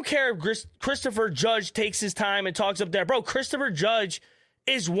 Bro, I don't care if Christopher Judge takes his time and talks up there. Bro, Christopher Judge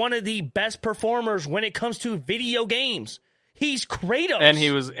is one of the best performers when it comes to video games. He's Kratos. And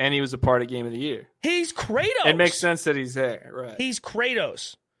he was a part of Game of the Year. He's Kratos. It makes sense that he's there, right? He's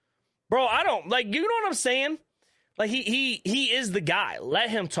Kratos. Bro, I don't like. You know what I'm saying? Like he is the guy. Let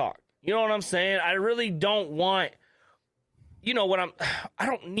him talk. You know what I'm saying? I really don't want. You know what I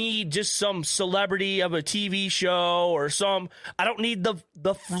don't need just some celebrity of a TV show or some. I don't need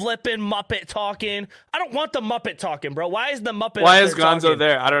the flippin' Muppet talking. I don't want the Muppet talking, bro. Why is the Muppet? Why is Gonzo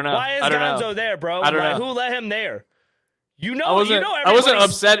there? I don't know. Why is Gonzo there, bro? I don't know. Who let him there? I wasn't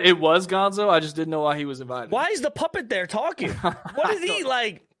upset it was Gonzo. I just didn't know why he was invited. Why is the puppet there talking? What is he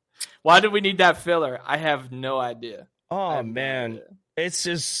like? Why do we need that filler? I have no idea. Oh man, it's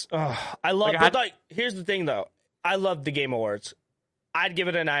just I love. Here's the thing though. I love the Game Awards. I'd give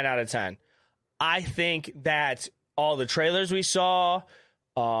it a 9 out of 10. I think that all the trailers we saw,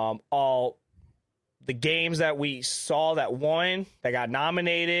 all the games that we saw that won, that got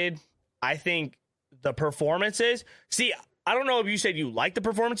nominated, I think the performances. See, I don't know if you said you liked the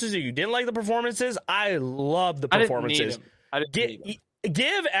performances or you didn't like the performances. I love the performances. I didn't need them.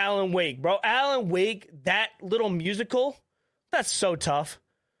 Give Alan Wake, bro. Alan Wake, that little musical, that's so tough.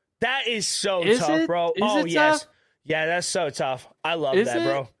 That is so tough, bro. Yes. Tough? Yeah, that's so tough. I love that,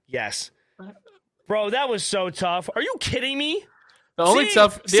 bro. Yes. Bro, that was so tough. Are you kidding me? The only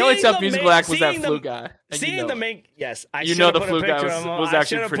tough musical act was that Flute guy. Seeing the main, yes, the Flute guy was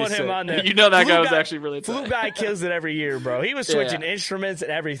actually pretty sick. You know that guy was actually really tough. Flute guy kills it every year, bro. He was switching instruments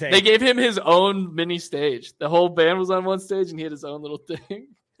and everything. They gave him his own mini stage. The whole band was on one stage, and he had his own little thing.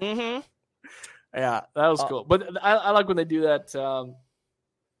 Mm-hmm. Yeah, that was cool. But I like when they do that.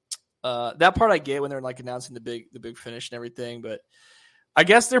 That part I get when they're like announcing the big finish and everything, but I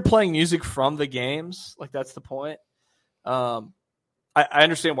guess they're playing music from the games. Like that's the point. I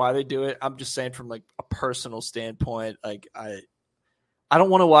understand why they do it. I'm just saying from like a personal standpoint, like I don't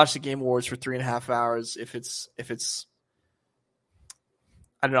want to watch the Game Awards for 3.5 hours if it's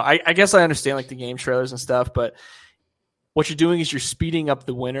I don't know. I guess I understand like the game trailers and stuff, but what you're doing is you're speeding up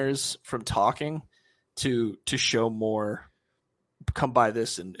the winners from talking to show more. Come by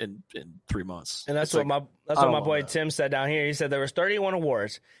this in 3 months, and that's what my boy Tim said down here. He said there was 31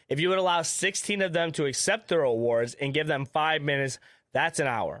 awards. If you would allow 16 of them to accept their awards and give them 5 minutes, that's an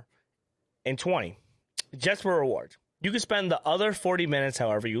hour and 20 just for awards. You could spend the other 40 minutes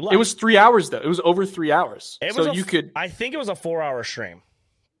however you like. It was 3 hours though. It was over 3 hours. I think it was a 4-hour stream.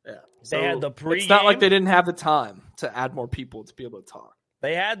 Yeah, they had the pregame. It's not like they didn't have the time to add more people to be able to talk.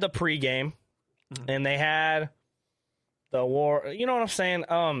 They had the pregame, and they had the war, you know what I'm saying?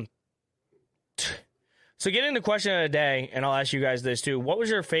 So getting the question of the day, and I'll ask you guys this too. What was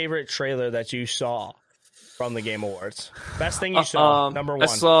your favorite trailer that you saw from the Game Awards? Best thing you saw, number one.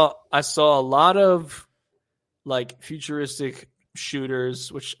 I saw a lot of like futuristic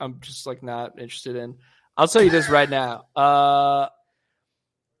shooters, which I'm just like not interested in. I'll tell you this right now.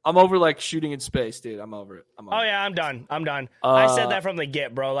 I'm over like shooting in space, dude. I'm over it. Yeah, I'm done. I said that from the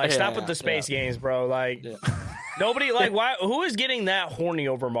get, bro. Like, stop with the space games, bro. Like. Yeah. Nobody like why? Who is getting that horny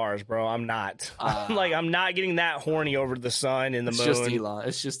over Mars, bro? I'm not. I'm not getting that horny over the sun and the moon.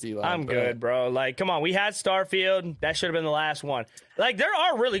 It's just Elon. I'm good, bro. Like, come on, we had Starfield. That should have been the last one. Like, there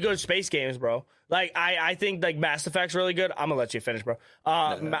are really good space games, bro. Like, I think like Mass Effect's really good. I'm gonna let you finish, bro.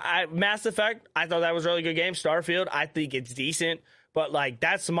 Mass Effect, I thought that was a really good game. Starfield, I think it's decent, but like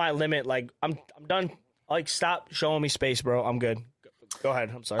that's my limit. Like, I'm done. Like, stop showing me space, bro. I'm good. Go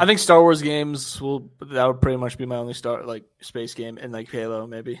ahead. I'm sorry. I think Star Wars games that would pretty much be my only space game, and like Halo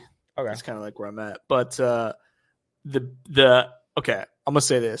maybe. Okay, that's kind of like where I'm at. But okay, I'm gonna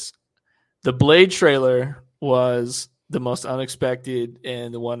say this: the Blade trailer was the most unexpected,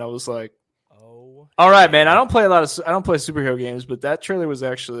 and the one I was like, "Oh, all right, man." I don't play superhero games, but that trailer was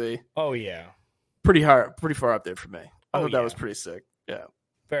actually pretty far up there for me. I thought that was pretty sick. Yeah,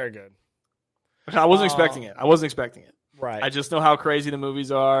 very good. I wasn't expecting it. Right. I just know how crazy the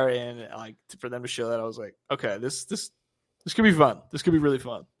movies are, and like for them to show that, I was like, okay, this could be fun. This could be really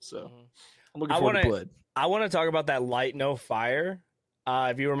fun. So I'm looking forward to Blade. I want to talk about that Light No Fire.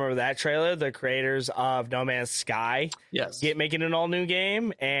 If you remember that trailer, the creators of No Man's Sky, making an all new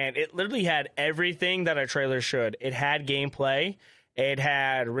game, and it literally had everything that a trailer should. It had gameplay. It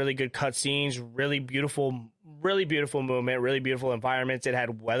had really good cutscenes, really beautiful movement, really beautiful environments. It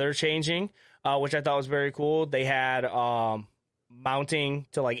had weather changing. Which I thought was very cool. They had mounting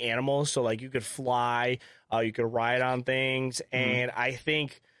to like animals, so like you could fly, you could ride on things, and I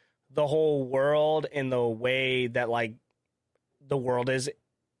think the whole world and the way that like the world is,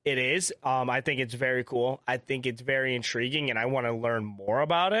 I think it's very cool. I think it's very intriguing, and I want to learn more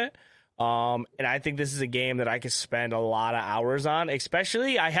about it. And I think this is a game that I could spend a lot of hours on.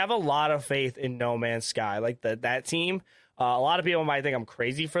 Especially, I have a lot of faith in No Man's Sky, like that team. A lot of people might think I'm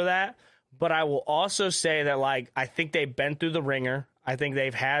crazy for that. But I will also say that, like, I think they've been through the ringer. I think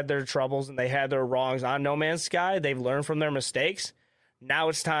they've had their troubles and they had their wrongs on No Man's Sky. They've learned from their mistakes. Now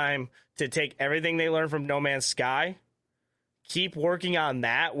it's time to take everything they learned from No Man's Sky, keep working on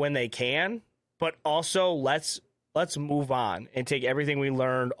that when they can, but also let's move on and take everything we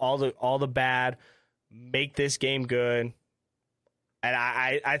learned, all the bad, make this game good. And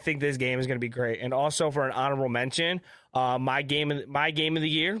I think this game is going to be great. And also for an honorable mention, my game of the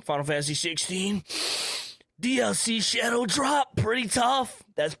year, Final Fantasy 16 DLC Shadow Drop, pretty tough.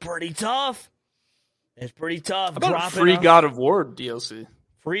 That's pretty tough. It's pretty tough. How about free God of War DLC?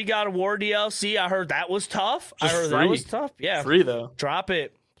 Free God of War DLC. I heard that was tough. That was tough. Yeah, free though. Drop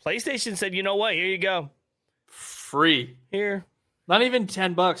it. PlayStation said, you know what? Here you go. Free. Here. Not even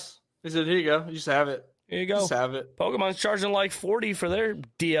 $10. They said, here you go. You just have it. Here you go. Just have it. Pokemon's charging like $40 for their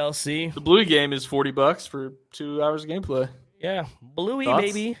DLC. The Bluey game is $40 for 2 hours of gameplay. Yeah, Bluey,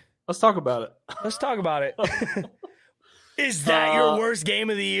 baby. Let's talk about it. Let's talk about it. Is that your worst game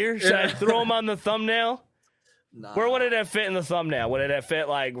of the year? Should I throw them on the thumbnail? Nah. Where would it have fit in the thumbnail? Would it have fit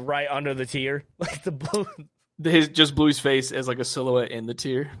like right under the tier, like the blue? Just Bluey's face as like a silhouette in the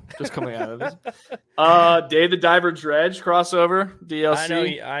tier, just coming out of it. Dave the Diver Dredge crossover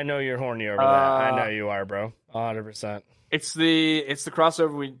DLC. I know you're horny over that. I know you are, bro. 100%. It's the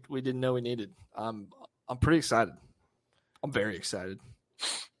crossover we didn't know we needed. I'm pretty excited. I'm very excited.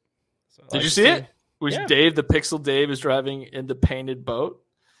 So, did you see it? Yeah. Dave, the Pixel Dave, is driving in the painted boat.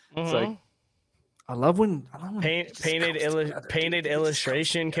 Mm-hmm. It's like I love when painted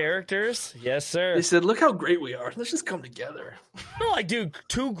illustration characters. Yes, sir. They said, "Look how great we are. Let's just come together." No, like, dude,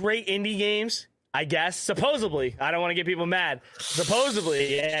 2 great indie games. I guess supposedly. I don't want to get people mad.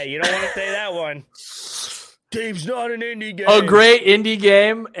 Supposedly, yeah. You don't want to say that one. Dave's not an indie game. A great indie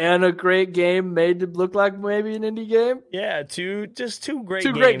game and a great game made to look like maybe an indie game. Yeah, two great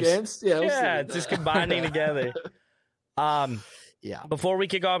games. Great games. Yeah, yeah, just combining together. Yeah. Before we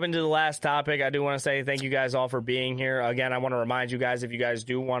kick off into the last topic, I do want to say thank you guys all for being here. Again, I want to remind you guys, if you guys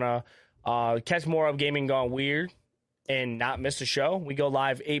do want to catch more of Gaming Gone Weird and not miss a show, we go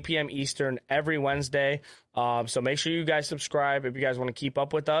live 8 p.m. Eastern every Wednesday. So make sure you guys subscribe if you guys want to keep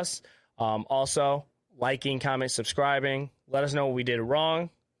up with us. Also, liking, comment, subscribing. Let us know what we did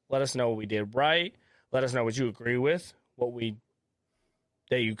wrong. Let us know what we did right. Let us know what you agree with,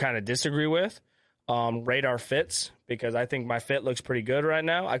 that you kind of disagree with. Rate our fits, because I think my fit looks pretty good right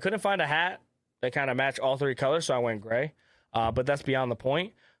now. I couldn't find a hat that kind of matched all 3 colors, so I went gray. But that's beyond the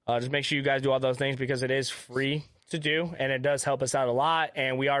point. Just make sure you guys do all those things, because it is free to do, and it does help us out a lot.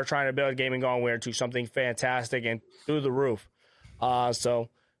 And we are trying to build Gaming Gone Weird to something fantastic and through the roof. So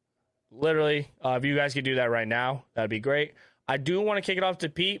literally, if you guys could do that right now, that'd be great. I do want to kick it off to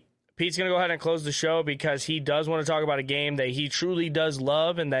Pete. Pete's going to go ahead and close the show, because he does want to talk about a game that he truly does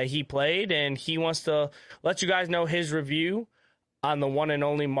love and that he played, and he wants to let you guys know his review on the one and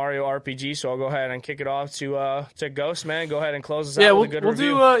only Mario RPG. So I'll go ahead and kick it off to Ghost, man. Go ahead and close us out with a good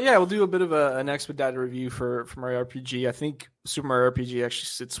review. We'll do a bit of an expedited review for Mario RPG. I think Super Mario RPG actually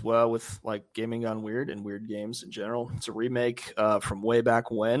sits well with like Gaming Gone Weird and weird games in general. It's a remake from way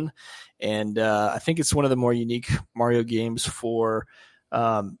back when, and I think it's one of the more unique Mario games for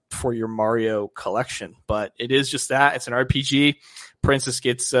your Mario collection. But it is just that. It's an RPG. Princess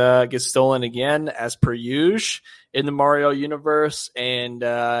gets stolen again, as per usual, in the Mario universe, and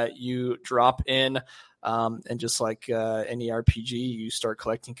you drop in, and just like any RPG, you start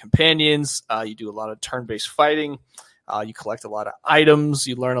collecting companions. You do a lot of turn-based fighting. You collect a lot of items.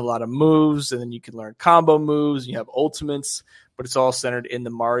 You learn a lot of moves, and then you can learn combo moves. You have ultimates, but it's all centered in the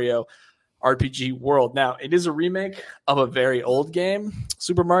Mario RPG world. Now, it is a remake of a very old game,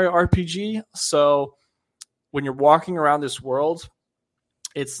 Super Mario RPG. So when you're walking around this world,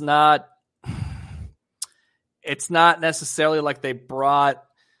 it's not necessarily like they brought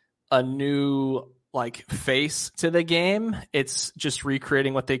a new like face to the game. It's just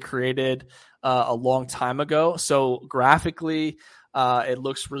recreating what they created a long time ago. So graphically, it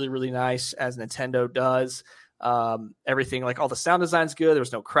looks really, really nice, as Nintendo does. Everything, like all the sound design's good. There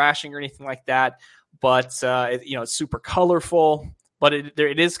was no crashing or anything like that, but it's super colorful, but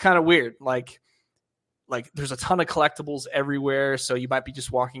it is kind of weird. Like there's a ton of collectibles everywhere. So you might be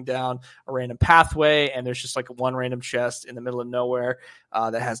just walking down a random pathway, and there's just like one random chest in the middle of nowhere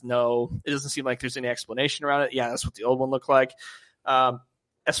that has it doesn't seem like there's any explanation around it. Yeah, that's what the old one looked like.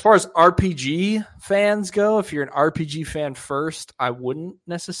 As far as RPG fans go, if you're an RPG fan first, I wouldn't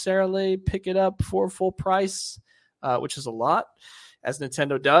necessarily pick it up for full price, which is a lot, as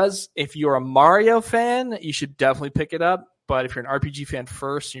Nintendo does. If you're a Mario fan, you should definitely pick it up. But if you're an RPG fan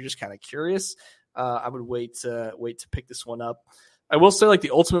first, and you're just kind of curious, I would wait to pick this one up. I will say, like,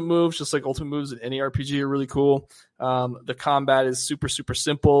 the ultimate moves, just like ultimate moves in any RPG, are really cool. The combat is super, super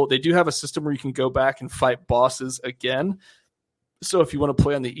simple. They do have a system where you can go back and fight bosses again. So if you want to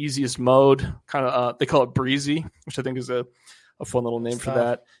play on the easiest mode, kind of, they call it breezy, which I think is a fun little name for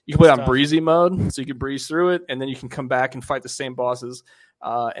that. You can play on breezy mode, so you can breeze through it, and then you can come back and fight the same bosses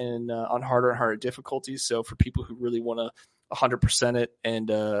and on harder and harder difficulties. So for people who really want to 100% it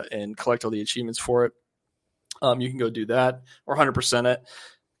and collect all the achievements for it, you can go do that, or 100% it,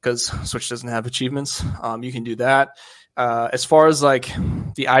 because Switch doesn't have achievements. You can do that. As far as like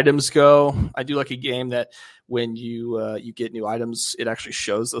the items go, I do like a game that when you get new items, it actually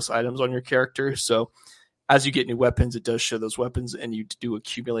shows those items on your character. So as you get new weapons, it does show those weapons, and you do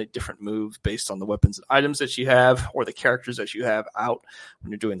accumulate different moves based on the weapons and items that you have or the characters that you have out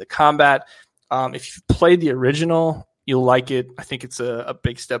when you're doing the combat. If you've played the original, you'll like it. I think it's a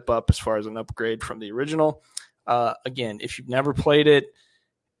big step up as far as an upgrade from the original. Again, if you've never played it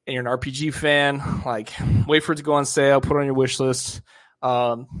and you're an RPG fan, like, wait for it to go on sale, put it on your wish list.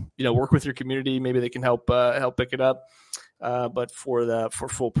 Work with your community. Maybe they can help pick it up. But for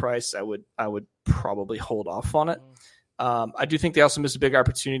full price, I would probably hold off on it. I do think they also missed a big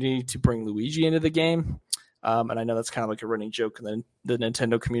opportunity to bring Luigi into the game. And I know that's kind of like a running joke in the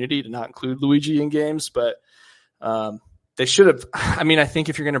Nintendo community to not include Luigi in games, but they should have. I mean, I think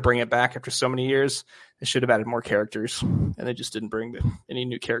if you're going to bring it back after so many years, they should have added more characters, and they just didn't bring any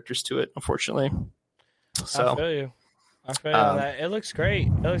new characters to it, unfortunately. So I feel you on that. It looks great.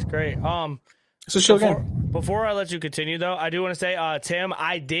 It's a show game. Before I let you continue, though, I do want to say, Tim,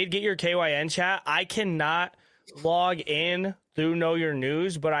 I did get your KYN chat. I cannot log in through Know Your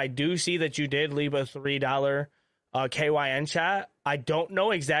News, but I do see that you did leave a $3 KYN chat. I don't know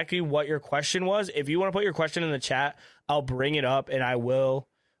exactly what your question was. If you want to put your question in the chat, I'll bring it up and I will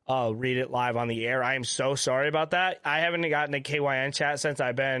read it live on the air. I am so sorry about that. I haven't gotten a KYN chat since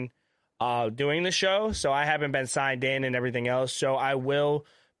I've been doing the show, so I haven't been signed in and everything else. So I will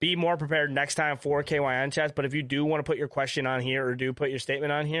be more prepared next time for KYN chats. But if you do want to put your question on here or do put your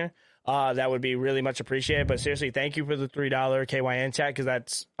statement on here, that would be really much appreciated. But seriously, thank you for the $3 KYN chat, because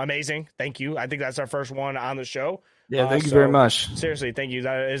that's amazing. Thank you. I think that's our first one on the show. Yeah, thank you very much. Seriously, thank you.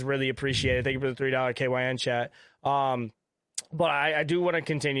 That is really appreciated. Thank you for the $3 KYN chat. But I do want to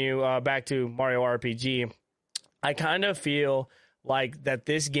continue back to Mario RPG. I kind of feel like that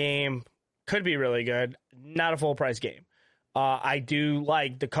this game could be really good. Not a full price game. I do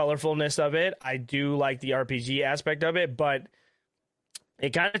like the colorfulness of it. I do like the RPG aspect of it, but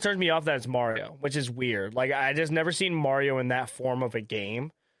it kind of turns me off that it's Mario, which is weird. Like, I just never seen Mario in that form of a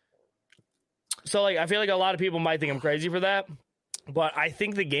game. So, like, I feel like a lot of people might think I'm crazy for that, but I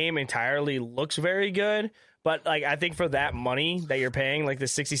think the game entirely looks very good. But, like, I think for that money that you're paying, like the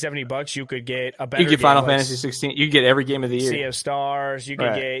 $60-$70, you could get a better game. You get Final Fantasy 16. You get every game of the year. Sea of Stars. You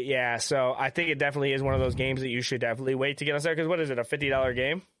could get, yeah. So I think it definitely is one of those games that you should definitely wait to get on sale. Because what is it, a $50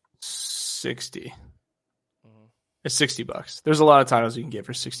 game? 60. It's $60. There's a lot of titles you can get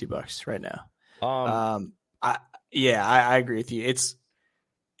for $60 right now. I agree with you.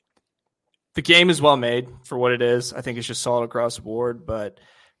 The game is well made for what it is. I think it's just solid across the board, but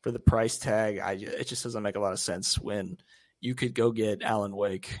for the price tag, it just doesn't make a lot of sense when you could go get Alan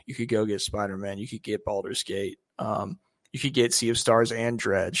Wake, you could go get Spider-Man, you could get Baldur's Gate, you could get Sea of Stars and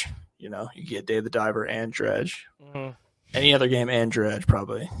Dredge. You could get Dave the Diver and Dredge. Mm-hmm. Any other game and Dredge,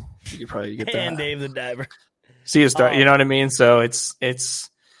 probably. You could probably get that. And Dave the Diver. Sea of Stars, you know what I mean? So it's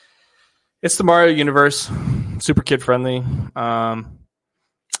the Mario universe, super kid friendly.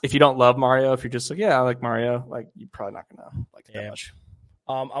 If you don't love Mario, if you're just like, yeah, I like Mario, like, you're probably not gonna like it that much.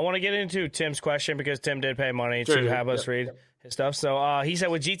 I want to get into Tim's question because Tim did pay money to have us read his stuff. So he said,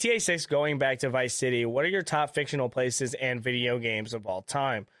 with GTA 6 going back to Vice City, what are your top fictional places and video games of all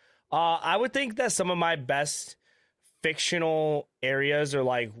time? I would think that some of my best fictional areas are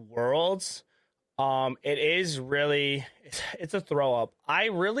like worlds. It is really, it's a throw up. I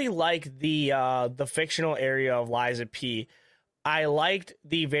really like the fictional area of Lies of P. I liked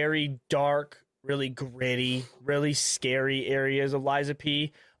the very dark, really gritty, really scary areas of Lies of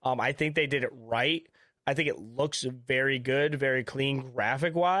P. I think they did it right. I think it looks very good, very clean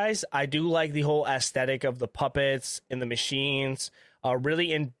graphic-wise. I do like the whole aesthetic of the puppets and the machines,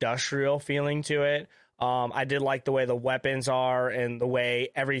 really industrial feeling to it. I did like the way the weapons are and the way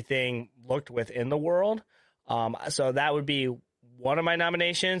everything looked within the world. So that would be one of my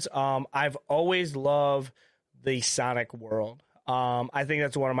nominations. I've always loved the Sonic world. I think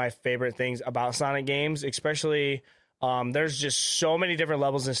that's one of my favorite things about Sonic games, especially there's just so many different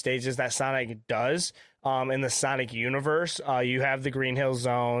levels and stages that Sonic does in the Sonic universe. You have the Green Hill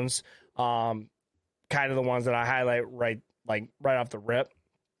zones, kind of the ones that I highlight right like right off the rip.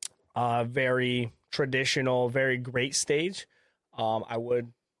 Very traditional, very great stage. I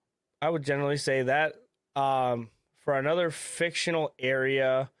would generally say that. For another fictional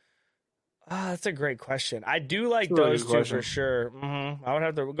area, that's a great question. I do like those two for sure. Mm-hmm. I would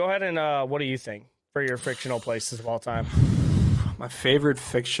have to go ahead and what do you think for your fictional places of all time? My favorite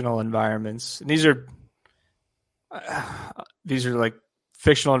fictional environments. And these are like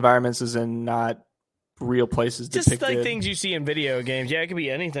fictional environments, as in not real places. Just depicted. Like things you see in video games. Yeah, it could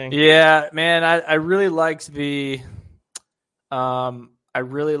be anything. Yeah, man. I really liked the.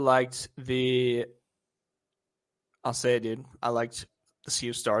 I'll say it, dude. I liked the Sea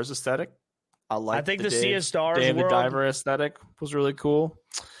of Stars aesthetic. I think the Sea of Stars Dave world, the Diver aesthetic was really cool.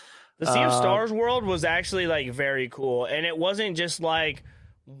 The Sea of Stars world was actually like very cool, and it wasn't just like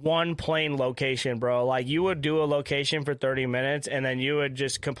one plain location, bro. Like you would do a location for 30 minutes, and then you would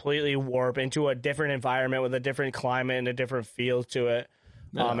just completely warp into a different environment with a different climate and a different feel to it.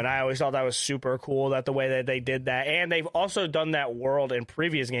 Yeah. And I always thought that was super cool, that the way that they did that. And they've also done that world in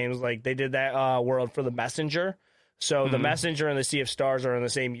previous games. Like they did that world for the Messenger. So the Messenger and the Sea of Stars are in the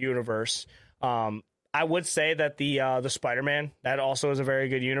same universe. I would say that the Spider-Man, that also is a very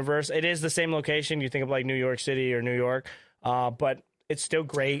good universe. It is the same location. You think of like New York City or New York, but it's still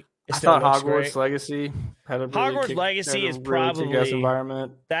great. I thought Hogwarts Legacy had a really Hogwarts Legacy is probably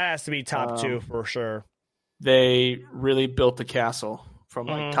environment. That has to be top two for sure. They really built the castle from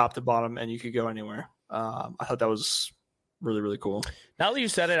like top to bottom, and you could go anywhere. I thought that was really, really cool. Now that you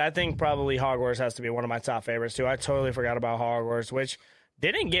said it, I think probably Hogwarts has to be one of my top favorites too. I totally forgot about Hogwarts, which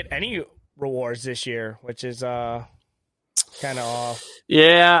didn't get any rewards this year, which is kind of off.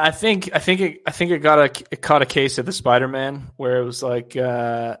 Yeah, I think it caught a case of the Spider-Man where it was like,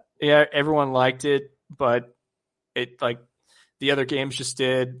 yeah, everyone liked it, but it like the other games just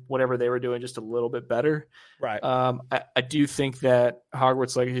did whatever they were doing just a little bit better. Right. I do think that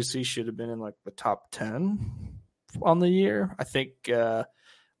Hogwarts Legacy should have been in like the top 10 on the year. I think I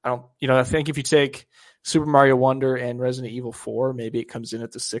think if you take Super Mario Wonder and Resident Evil 4, maybe it comes in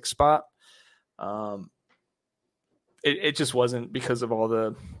at the 6th spot. It just wasn't because of all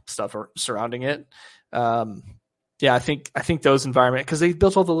the stuff surrounding it. Yeah, I think those environments, because they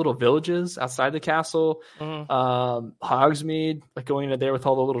built all the little villages outside the castle. Hogsmeade, like going into there with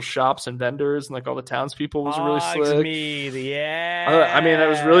all the little shops and vendors and like all the townspeople was really slick. Hogsmeade, yeah. I mean, that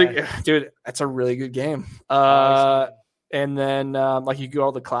was really, dude, that's a really good game. And then like you go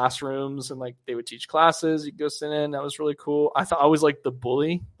all the classrooms and like they would teach classes. You go sit in. That was really cool. I always liked the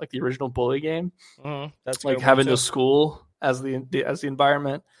Bully, like the original Bully game. That's like having the school as the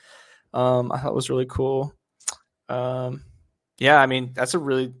environment. I thought it was really cool. Yeah, I mean I'm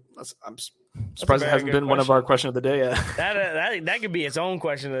surprised it hasn't been one of our question of the day yet. that could be its own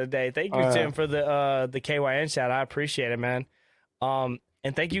question of the day. Thank you, Tim, for the KYN chat. I appreciate it, man.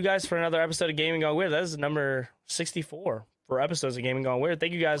 And thank you guys for another episode of Gaming Gone Weird. That is number 64 for episodes of Gaming Gone Weird.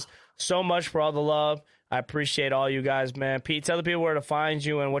 Thank you guys so much for all the love. I appreciate all you guys, man. Pete, tell the people where to find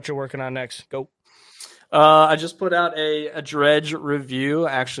you and what you're working on next. Go. I just put out a Dredge review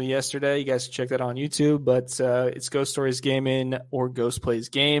actually yesterday. You guys can check that on YouTube, but it's Ghost Stories Gaming or Ghost Plays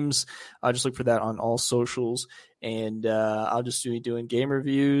Games. Just look for that on all socials, and I'll just be doing game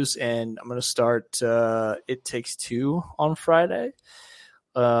reviews, and I'm going to start It Takes Two on Friday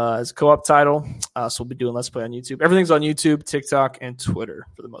as a co-op title. So we'll be doing Let's Play on YouTube. Everything's on YouTube, TikTok, and Twitter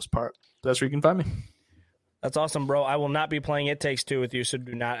for the most part. So that's where you can find me. That's awesome, bro. I will not be playing It Takes Two with you, so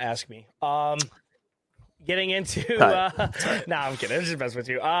do not ask me. Getting into I'm kidding. I'm just messing with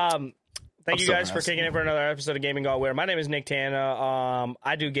you. Thank you guys for kicking in for another episode of Gaming Gone Weird. My name is Nick Tana.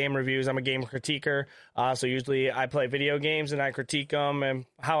 I do game reviews. I'm a game critiquer. So usually I play video games and I critique them and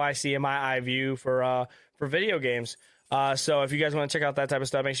how I see in my eye view for video games. So if you guys want to check out that type of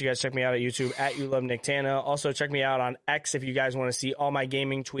stuff, make sure you guys check me out at YouTube at YouLoveNickTana. Also check me out on X if you guys want to see all my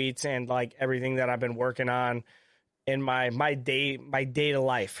gaming tweets and like everything that I've been working on in my day to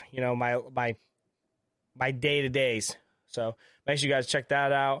life. You know, my day to days. So make sure you guys check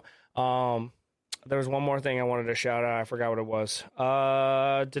that out. There was one more thing I wanted to shout out. I forgot what it was.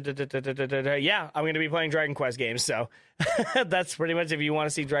 Yeah, I'm going to be playing Dragon Quest games. So that's pretty much, if you want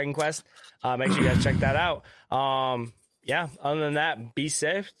to see Dragon Quest, make sure you guys check that out. Yeah, other than that, be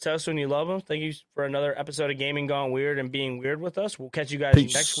safe. Tell us when you love them. Thank you for another episode of Gaming Gone Weird and being weird with us. We'll catch you guys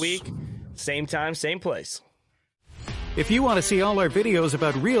next week. Same time, same place. If you want to see all our videos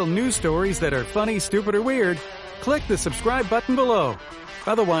about real news stories that are funny, stupid, or weird, click the subscribe button below.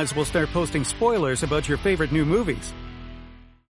 Otherwise, we'll start posting spoilers about your favorite new movies.